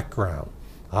his background.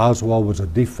 Oswald was a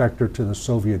defector to the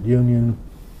Soviet Union.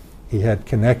 He had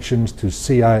connections to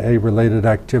CIA-related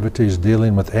activities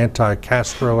dealing with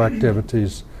anti-Castro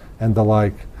activities and the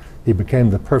like. He became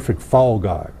the perfect fall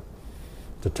guy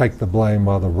to take the blame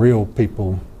while the real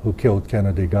people who killed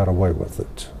Kennedy got away with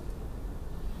it.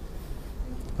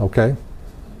 Okay?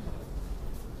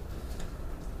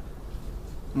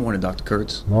 Morning, Dr.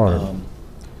 Kurtz. Morning.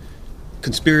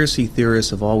 Conspiracy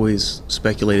theorists have always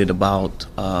speculated about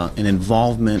an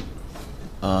involvement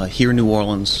here in New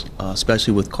Orleans,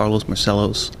 especially with Carlos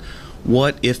Marcellos.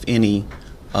 What, if any,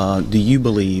 do you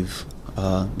believe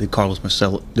did Carlos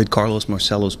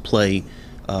Marcellos play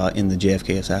in the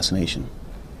JFK assassination?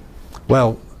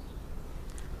 Well,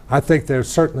 I think there's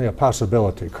certainly a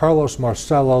possibility. Carlos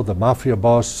Marcello, the mafia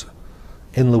boss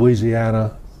in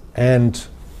Louisiana, and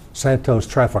Santos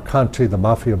Trafficante, the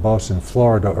mafia boss in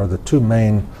Florida, are the two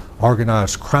main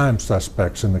organized crime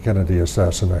suspects in the Kennedy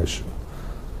assassination.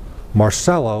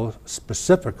 Marcello,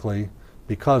 specifically,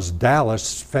 because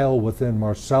Dallas fell within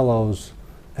Marcello's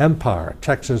empire,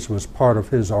 Texas was part of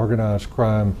his organized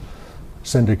crime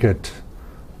syndicate,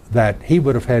 that he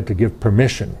would have had to give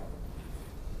permission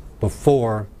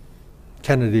before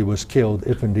Kennedy was killed,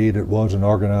 if indeed it was an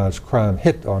organized crime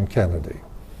hit on Kennedy.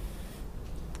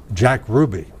 Jack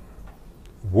Ruby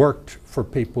worked for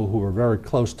people who were very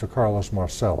close to Carlos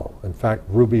Marcello. In fact,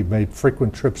 Ruby made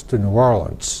frequent trips to New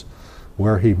Orleans,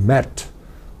 where he met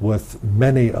with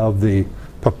many of the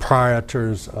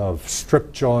proprietors of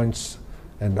strip joints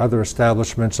and other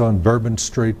establishments on Bourbon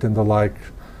Street and the like,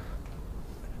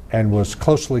 and was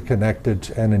closely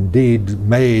connected and indeed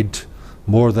made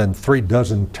more than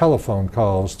 36 telephone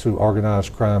calls to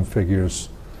organized crime figures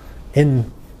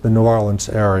in the New Orleans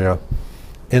area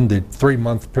in the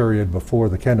 3-month period before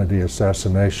the Kennedy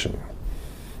assassination.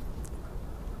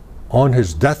 On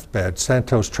his deathbed,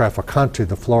 Santos Trafficante,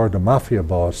 the Florida mafia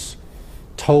boss,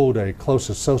 told a close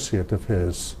associate of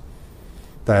his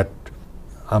that,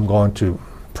 I'm going to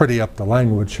pretty up the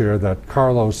language here, that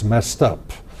Carlos messed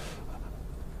up.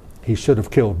 He should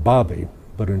have killed Bobby,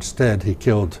 but instead he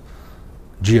killed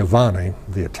Giovanni,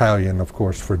 the Italian, of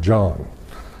course, for John.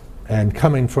 And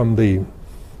coming from the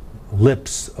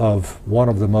lips of one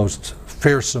of the most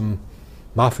fearsome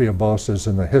mafia bosses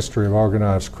in the history of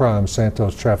organized crime,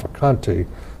 Santos Trafficante,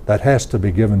 that has to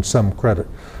be given some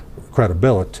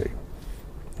credibility.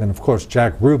 And of course,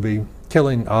 Jack Ruby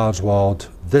killing Oswald,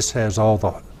 this has all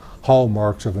the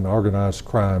hallmarks of an organized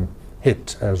crime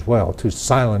hit as well, to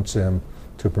silence him,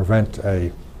 to prevent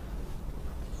a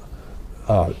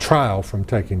trial from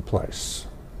taking place.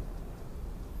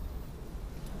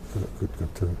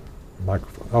 To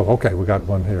microphone. Oh, okay, we got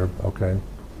one here. Okay.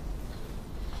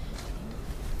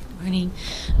 Morning.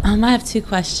 I have 2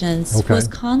 questions. Okay. Was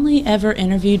Conley ever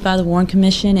interviewed by the Warren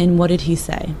Commission, and what did he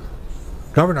say?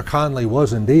 Governor Conley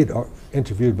was indeed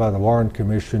interviewed by the Warren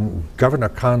Commission. Governor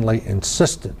Conley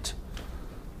insisted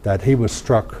that he was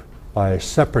struck by a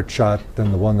separate shot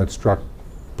than the one that struck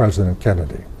President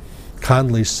Kennedy.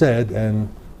 Connally said,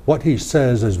 and what he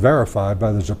says is verified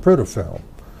by the Zapruder film,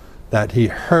 that he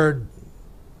heard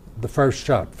the first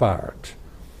shot fired,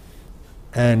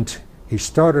 and he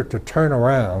started to turn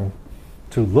around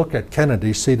to look at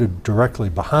Kennedy seated directly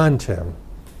behind him,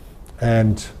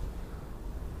 and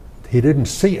he didn't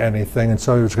see anything, and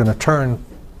so he was going to turn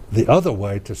the other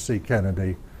way to see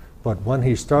Kennedy. But when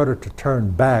he started to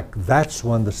turn back, that's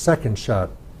when the second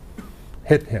shot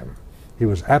hit him. He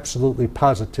was absolutely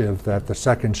positive that the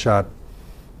second shot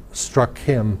struck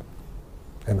him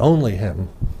and only him,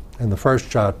 and the first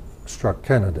shot struck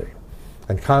Kennedy.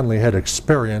 And Connally had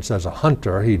experience as a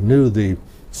hunter. He knew the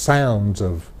sounds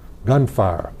of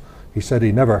gunfire. He said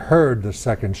he never heard the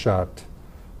second shot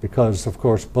because, of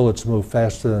course, bullets move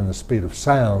faster than the speed of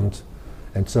sound,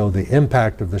 and so the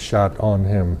impact of the shot on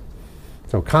him.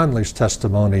 So Connally's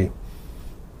testimony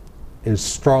is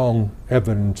strong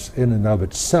evidence in and of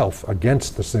itself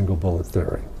against the single bullet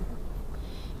theory.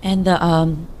 And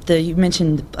you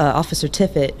mentioned Officer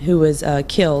Tippit, who was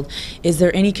killed. Is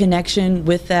there any connection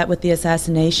with that, with the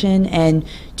assassination? And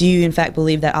do you, in fact,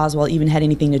 believe that Oswald even had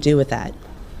anything to do with that?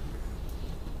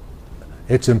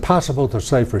 It's impossible to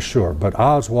say for sure, but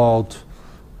Oswald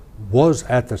was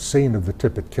at the scene of the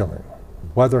Tippit killing.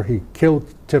 Whether he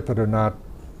killed Tippit or not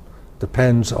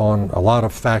depends on a lot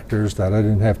of factors that I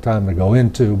didn't have time to go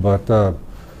into, but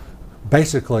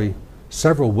basically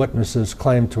several witnesses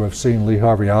claim to have seen Lee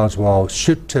Harvey Oswald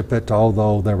shoot Tippit,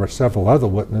 although there were several other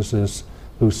witnesses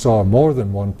who saw more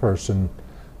than one person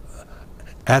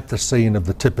at the scene of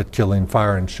the Tippit killing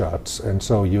firing shots. And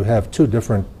so you have two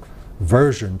different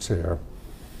versions here.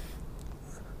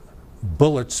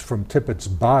 Bullets from Tippit's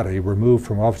body, removed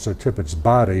from Officer Tippit's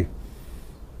body,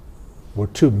 were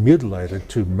too mutilated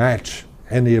to match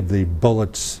any of the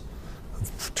bullets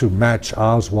to match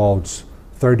Oswald's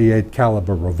 .38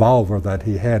 caliber revolver that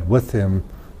he had with him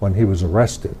when he was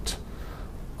arrested.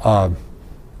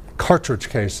 Cartridge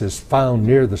cases found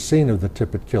near the scene of the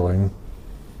Tippit killing,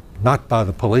 not by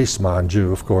the police, mind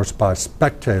you, of course, by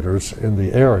spectators in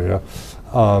the area,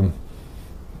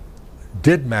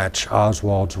 did match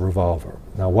Oswald's revolver.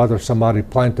 Now, whether somebody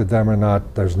planted them or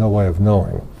not, there's no way of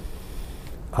knowing.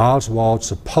 Oswald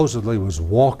supposedly was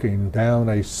walking down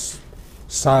a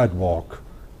sidewalk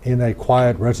in a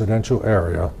quiet residential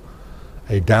area.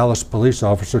 A Dallas police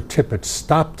officer, Tippit,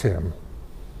 stopped him,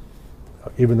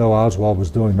 even though Oswald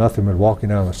was doing nothing but walking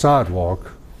down the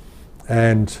sidewalk,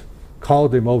 and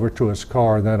called him over to his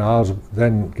car, and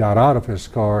then got out of his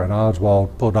car, and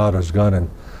Oswald pulled out his gun and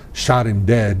shot him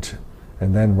dead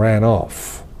and then ran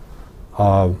off.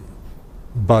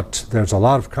 But there's a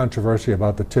lot of controversy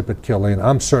about the Tippit killing.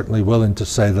 I'm certainly willing to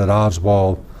say that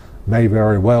Oswald may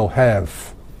very well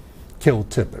have killed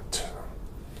Tippit,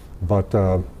 but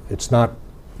it's not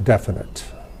definite.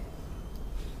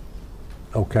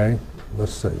 Okay,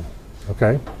 let's see.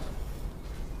 Okay?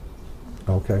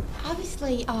 Okay.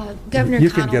 Obviously, Governor Connally... You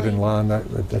can get in line,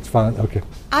 that's fine, okay.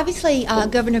 Obviously,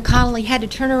 Governor Connally had to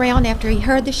turn around after he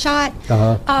heard the shot.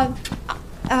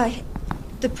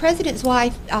 The president's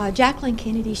wife, Jacqueline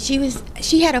Kennedy,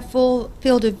 she had a full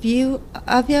field of view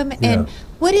of him, and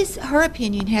what is her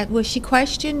opinion? Was she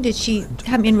questioned? Did she,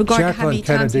 in regard to how many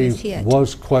times he was hit? Jacqueline Kennedy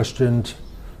was questioned,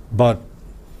 but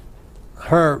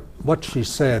what she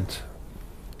said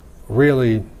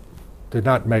really did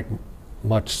not make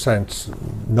much sense,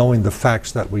 knowing the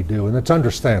facts that we do, and it's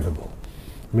understandable.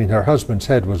 I mean, her husband's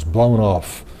head was blown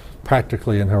off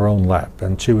practically in her own lap,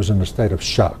 and she was in a state of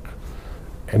shock.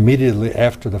 Immediately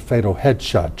after the fatal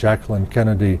headshot, Jacqueline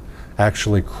Kennedy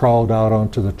actually crawled out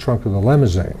onto the trunk of the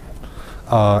limousine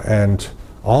and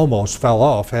almost fell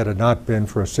off had it not been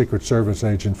for a Secret Service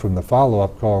agent from the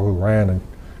follow-up car who ran and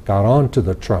got onto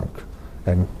the trunk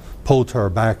and pulled her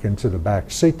back into the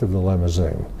back seat of the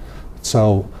limousine.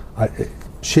 So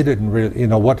she didn't really,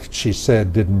 what she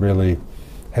said didn't really,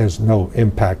 has no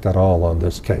impact at all on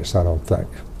this case, I don't think.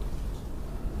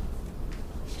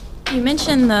 You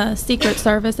mentioned the Secret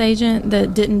Service agent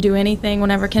that didn't do anything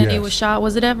whenever Kennedy was shot.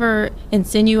 Was it ever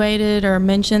insinuated or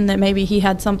mentioned that maybe he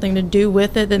had something to do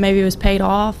with it, that maybe he was paid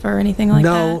off or anything like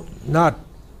that?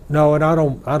 No, and I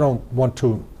don't want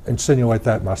to insinuate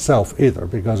that myself either,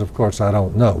 because of course I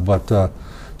don't know, but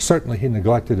certainly he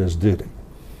neglected his duty.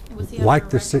 Was he ever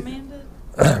reprimanded?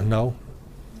 No,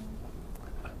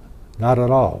 not at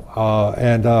all,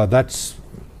 and that's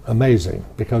amazing,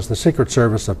 because the Secret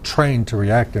Service are trained to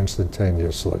react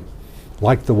instantaneously,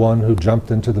 like the one who jumped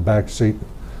into the back seat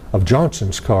of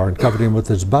Johnson's car and covered him with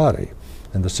his body,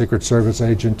 and the Secret Service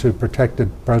agent who protected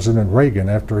President Reagan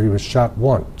after he was shot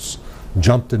once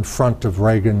jumped in front of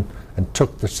Reagan and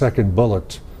took the second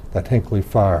bullet that Hinckley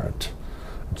fired,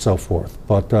 and so forth.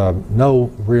 But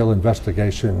no real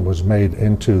investigation was made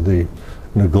into the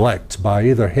neglect by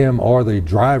either him or the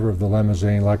driver of the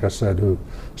limousine, like I said, who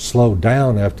slowed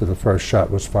down after the first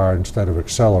shot was fired instead of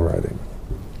accelerating.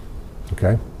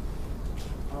 Okay?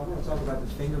 I want to talk about the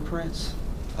fingerprints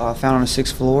found on the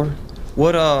 6th floor.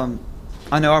 What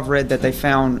I know I've read that they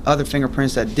found other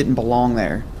fingerprints that didn't belong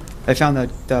there. They found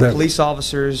the police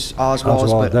officers,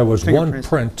 Oswald's, but there was one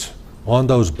print on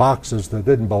those boxes that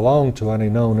didn't belong to any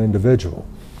known individual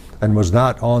and was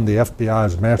not on the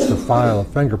FBI's master file of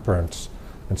fingerprints.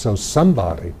 And so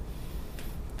somebody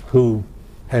who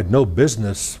had no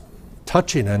business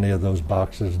touching any of those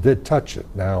boxes did touch it.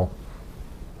 Now,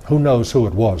 who knows who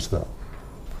it was, though?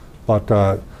 But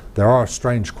there are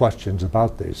strange questions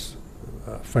about these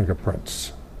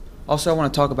fingerprints. Also, I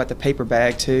want to talk about the paper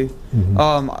bag, too.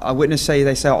 A witness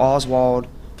they saw Oswald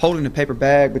holding the paper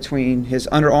bag between his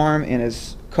underarm and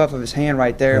his cuff of his hand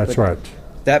right there. That's right.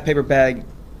 That paper bag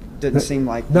didn't seem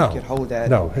like he could hold that.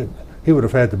 No, he would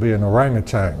have had to be an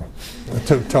orangutan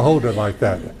to hold it like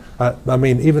that. I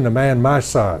mean, even a man my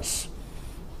size,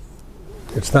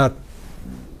 it's not,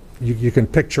 you can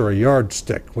picture a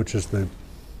yardstick, which is the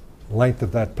length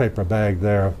of that paper bag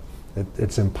there.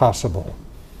 It's impossible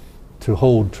to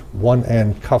hold one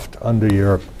end cuffed under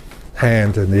your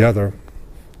hand and the other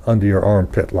under your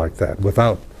armpit like that.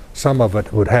 Without, some of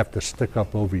it would have to stick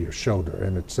up over your shoulder,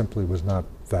 and it simply was not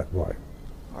that way.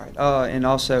 All right. And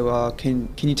also, can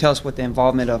you tell us what the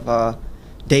involvement of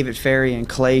David Ferry and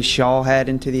Clay Shaw had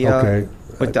into the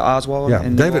with the Oswald? Yeah,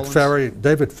 and David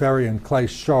Ferry and Clay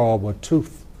Shaw were two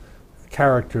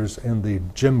characters in the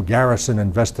Jim Garrison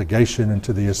investigation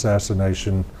into the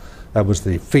assassination. That was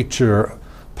the feature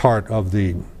part of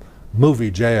the movie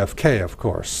JFK, of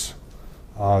course.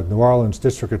 New Orleans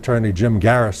District Attorney Jim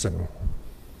Garrison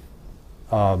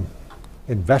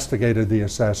investigated the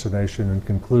assassination and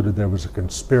concluded there was a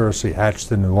conspiracy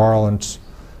hatched in New Orleans,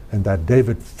 and that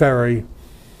David Ferry,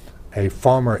 a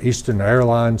former Eastern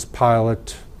Airlines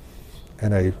pilot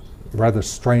and a rather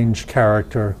strange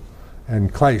character,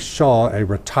 and Clay Shaw, a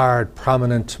retired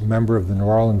prominent member of the New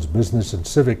Orleans business and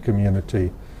civic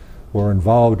community, were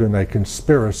involved in a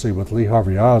conspiracy with Lee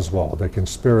Harvey Oswald, a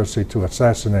conspiracy to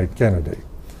assassinate Kennedy.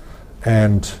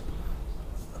 And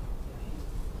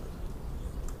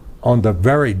on the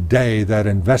very day that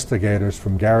investigators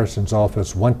from Garrison's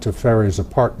office went to Ferry's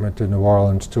apartment in New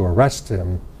Orleans to arrest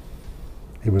him,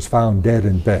 he was found dead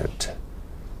in bed.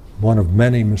 One of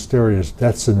many mysterious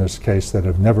deaths in this case that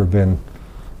have never been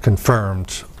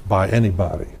confirmed by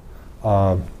anybody.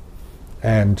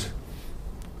 And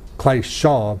Clay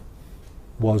Shaw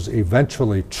was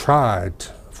eventually tried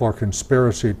for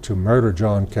conspiracy to murder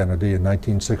John Kennedy in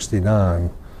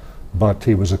 1969, but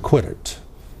he was acquitted,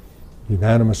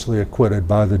 unanimously acquitted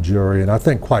by the jury, and I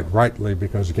think quite rightly,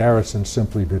 because Garrison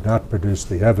simply did not produce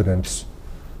the evidence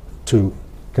to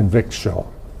convict Shaw.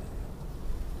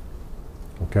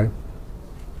 Okay?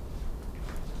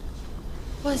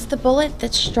 Was the bullet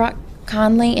that struck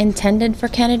Conley intended for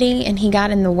Kennedy and he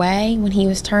got in the way when he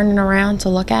was turning around to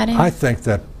look at him? I think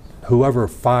that whoever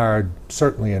fired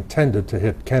certainly intended to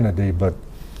hit Kennedy, but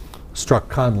struck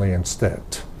Conley instead.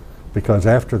 Because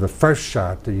after the first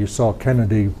shot, you saw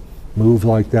Kennedy move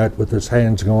like that with his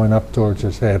hands going up towards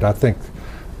his head. I think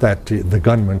that the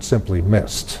gunman simply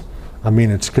missed. I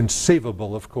mean, it's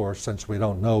conceivable, of course, since we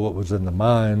don't know what was in the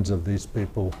minds of these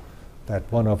people,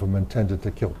 that one of them intended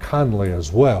to kill Conley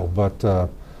as well, but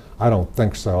I don't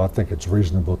think so. I think it's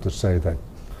reasonable to say that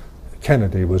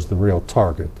Kennedy was the real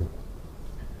target.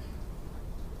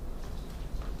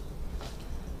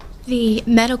 The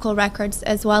medical records,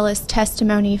 as well as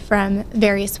testimony from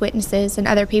various witnesses and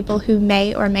other people who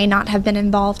may or may not have been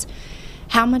involved,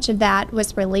 how much of that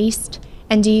was released?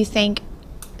 And do you think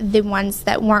the ones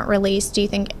that weren't released, do you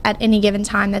think at any given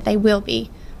time that they will be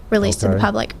released to the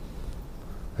public?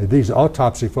 These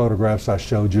autopsy photographs I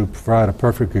showed you provide a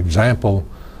perfect example.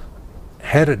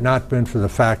 Had it not been for the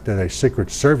fact that a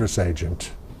Secret Service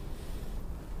agent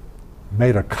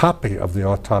made a copy of the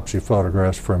autopsy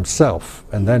photographs for himself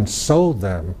and then sold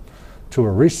them to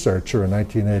a researcher in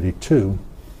 1982,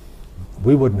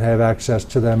 we wouldn't have access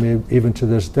to them even to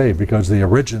this day, because the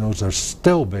originals are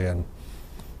still being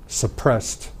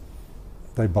suppressed.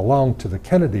 They belong to the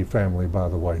Kennedy family, by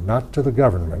the way, not to the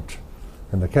government.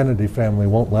 And the Kennedy family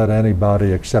won't let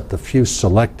anybody except a few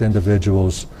select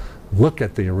individuals look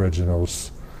at the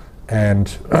originals. And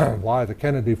why the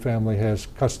Kennedy family has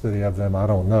custody of them, I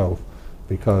don't know,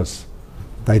 because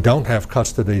they don't have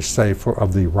custody, say,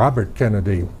 of the Robert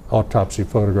Kennedy autopsy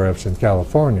photographs in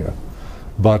California.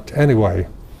 But anyway,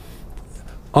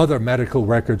 Other medical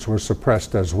records were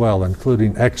suppressed as well,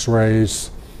 including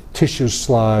x-rays, tissue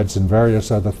slides, and various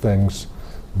other things.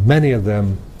 Many of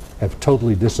them have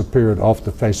totally disappeared off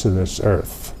the face of this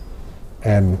earth.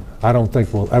 And I don't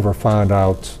think we'll ever find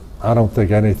out. I don't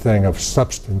think anything of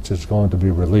substance is going to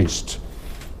be released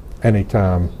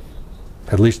anytime,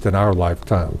 at least in our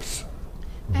lifetimes.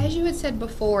 As you had said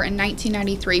before, in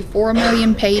 1993, 4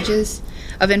 million pages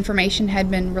of information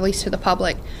had been released to the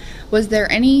public. Was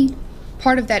there any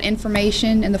part of that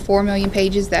information in the 4 million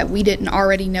pages that we didn't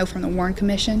already know from the Warren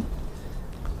Commission?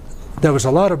 There was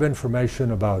a lot of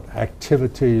information about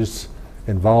activities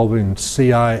involving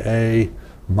CIA,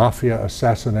 mafia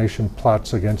assassination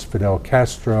plots against Fidel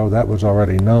Castro. That was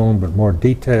already known, but more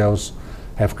details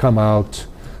have come out.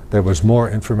 There was more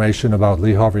information about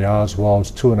Lee Harvey Oswald's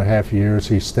 2.5 years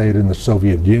he stayed in the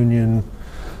Soviet Union,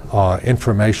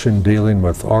 information dealing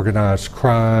with organized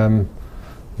crime.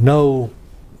 No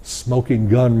smoking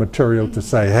gun material to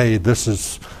say, hey, this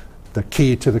is the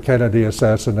key to the Kennedy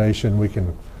assassination. We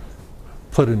can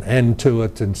put an end to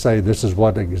it and say this is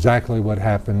exactly what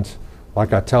happened.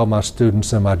 Like I tell my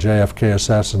students in my JFK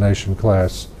assassination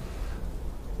class,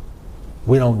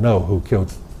 we don't know who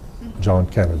killed John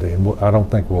Kennedy, and I don't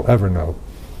think we'll ever know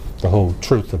the whole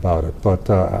truth about it. But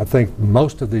I think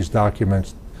most of these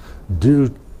documents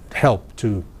do help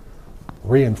to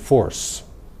reinforce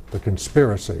the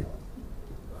conspiracy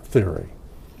theory.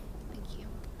 Thank you.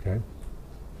 Okay.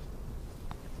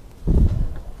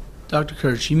 Dr.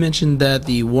 Kurtz, you mentioned that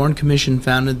the Warren Commission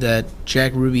found that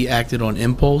Jack Ruby acted on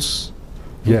impulse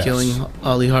in Yes. killing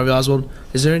Lee Harvey Oswald.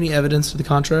 Is there any evidence to the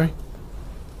contrary?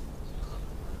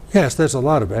 Yes, there's a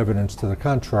lot of evidence to the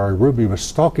contrary. Ruby was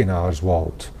stalking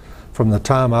Oswald. From the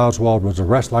time Oswald was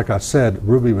arrested, like I said,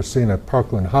 Ruby was seen at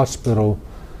Parkland Hospital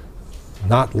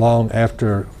not long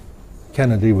after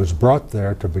Kennedy was brought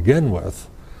there to begin with.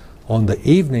 On the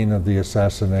evening of the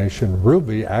assassination,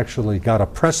 Ruby actually got a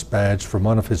press badge from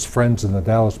one of his friends in the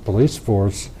Dallas police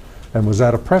force and was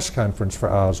at a press conference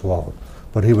for Oswald.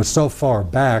 But he was so far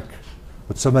back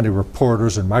with so many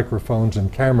reporters and microphones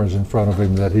and cameras in front of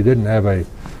him that he didn't have a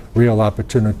real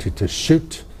opportunity to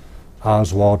shoot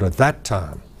Oswald at that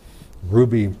time.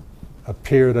 Ruby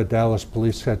appeared at Dallas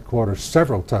police headquarters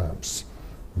several times,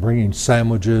 bringing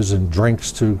sandwiches and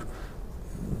drinks to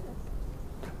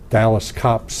Dallas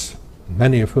cops,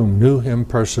 many of whom knew him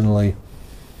personally.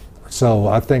 So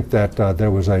I think that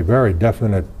there was a very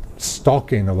definite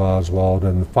stalking of Oswald,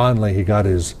 and finally he got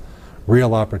his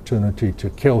real opportunity to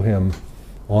kill him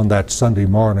on that Sunday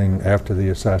morning after the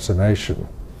assassination.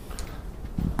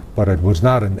 But it was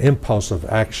not an impulsive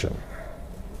action.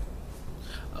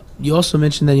 You also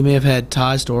mentioned that he may have had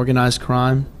ties to organized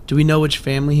crime. Do we know which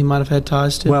family he might have had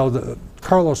ties to? Well,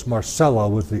 Carlos Marcello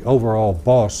was the overall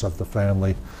boss of the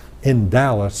family. In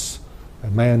Dallas, a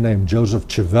man named Joseph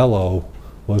Civello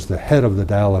was the head of the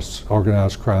Dallas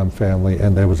organized crime family,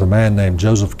 and there was a man named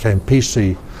Joseph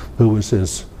Campisi who was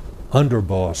his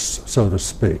underboss, so to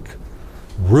speak.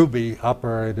 Ruby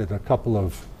operated a couple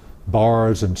of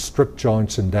bars and strip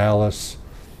joints in Dallas.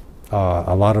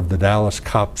 A lot of the Dallas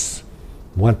cops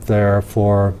went there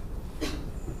for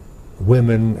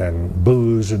women and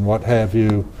booze and what have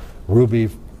you. Ruby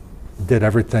did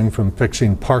everything from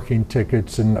fixing parking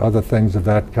tickets and other things of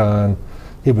that kind.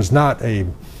 He was not a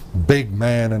big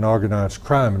man in organized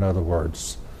crime, in other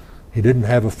words. He didn't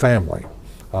have a family.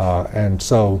 And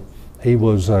so he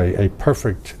was a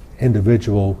perfect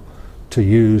individual to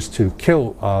use to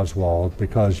kill Oswald,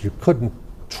 because you couldn't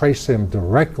trace him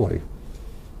directly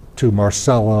to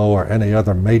Marcello or any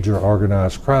other major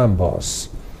organized crime boss,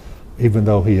 even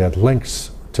though he had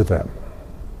links to them.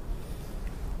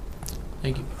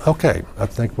 Thank you. Okay, I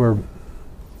think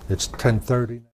it's 10:30.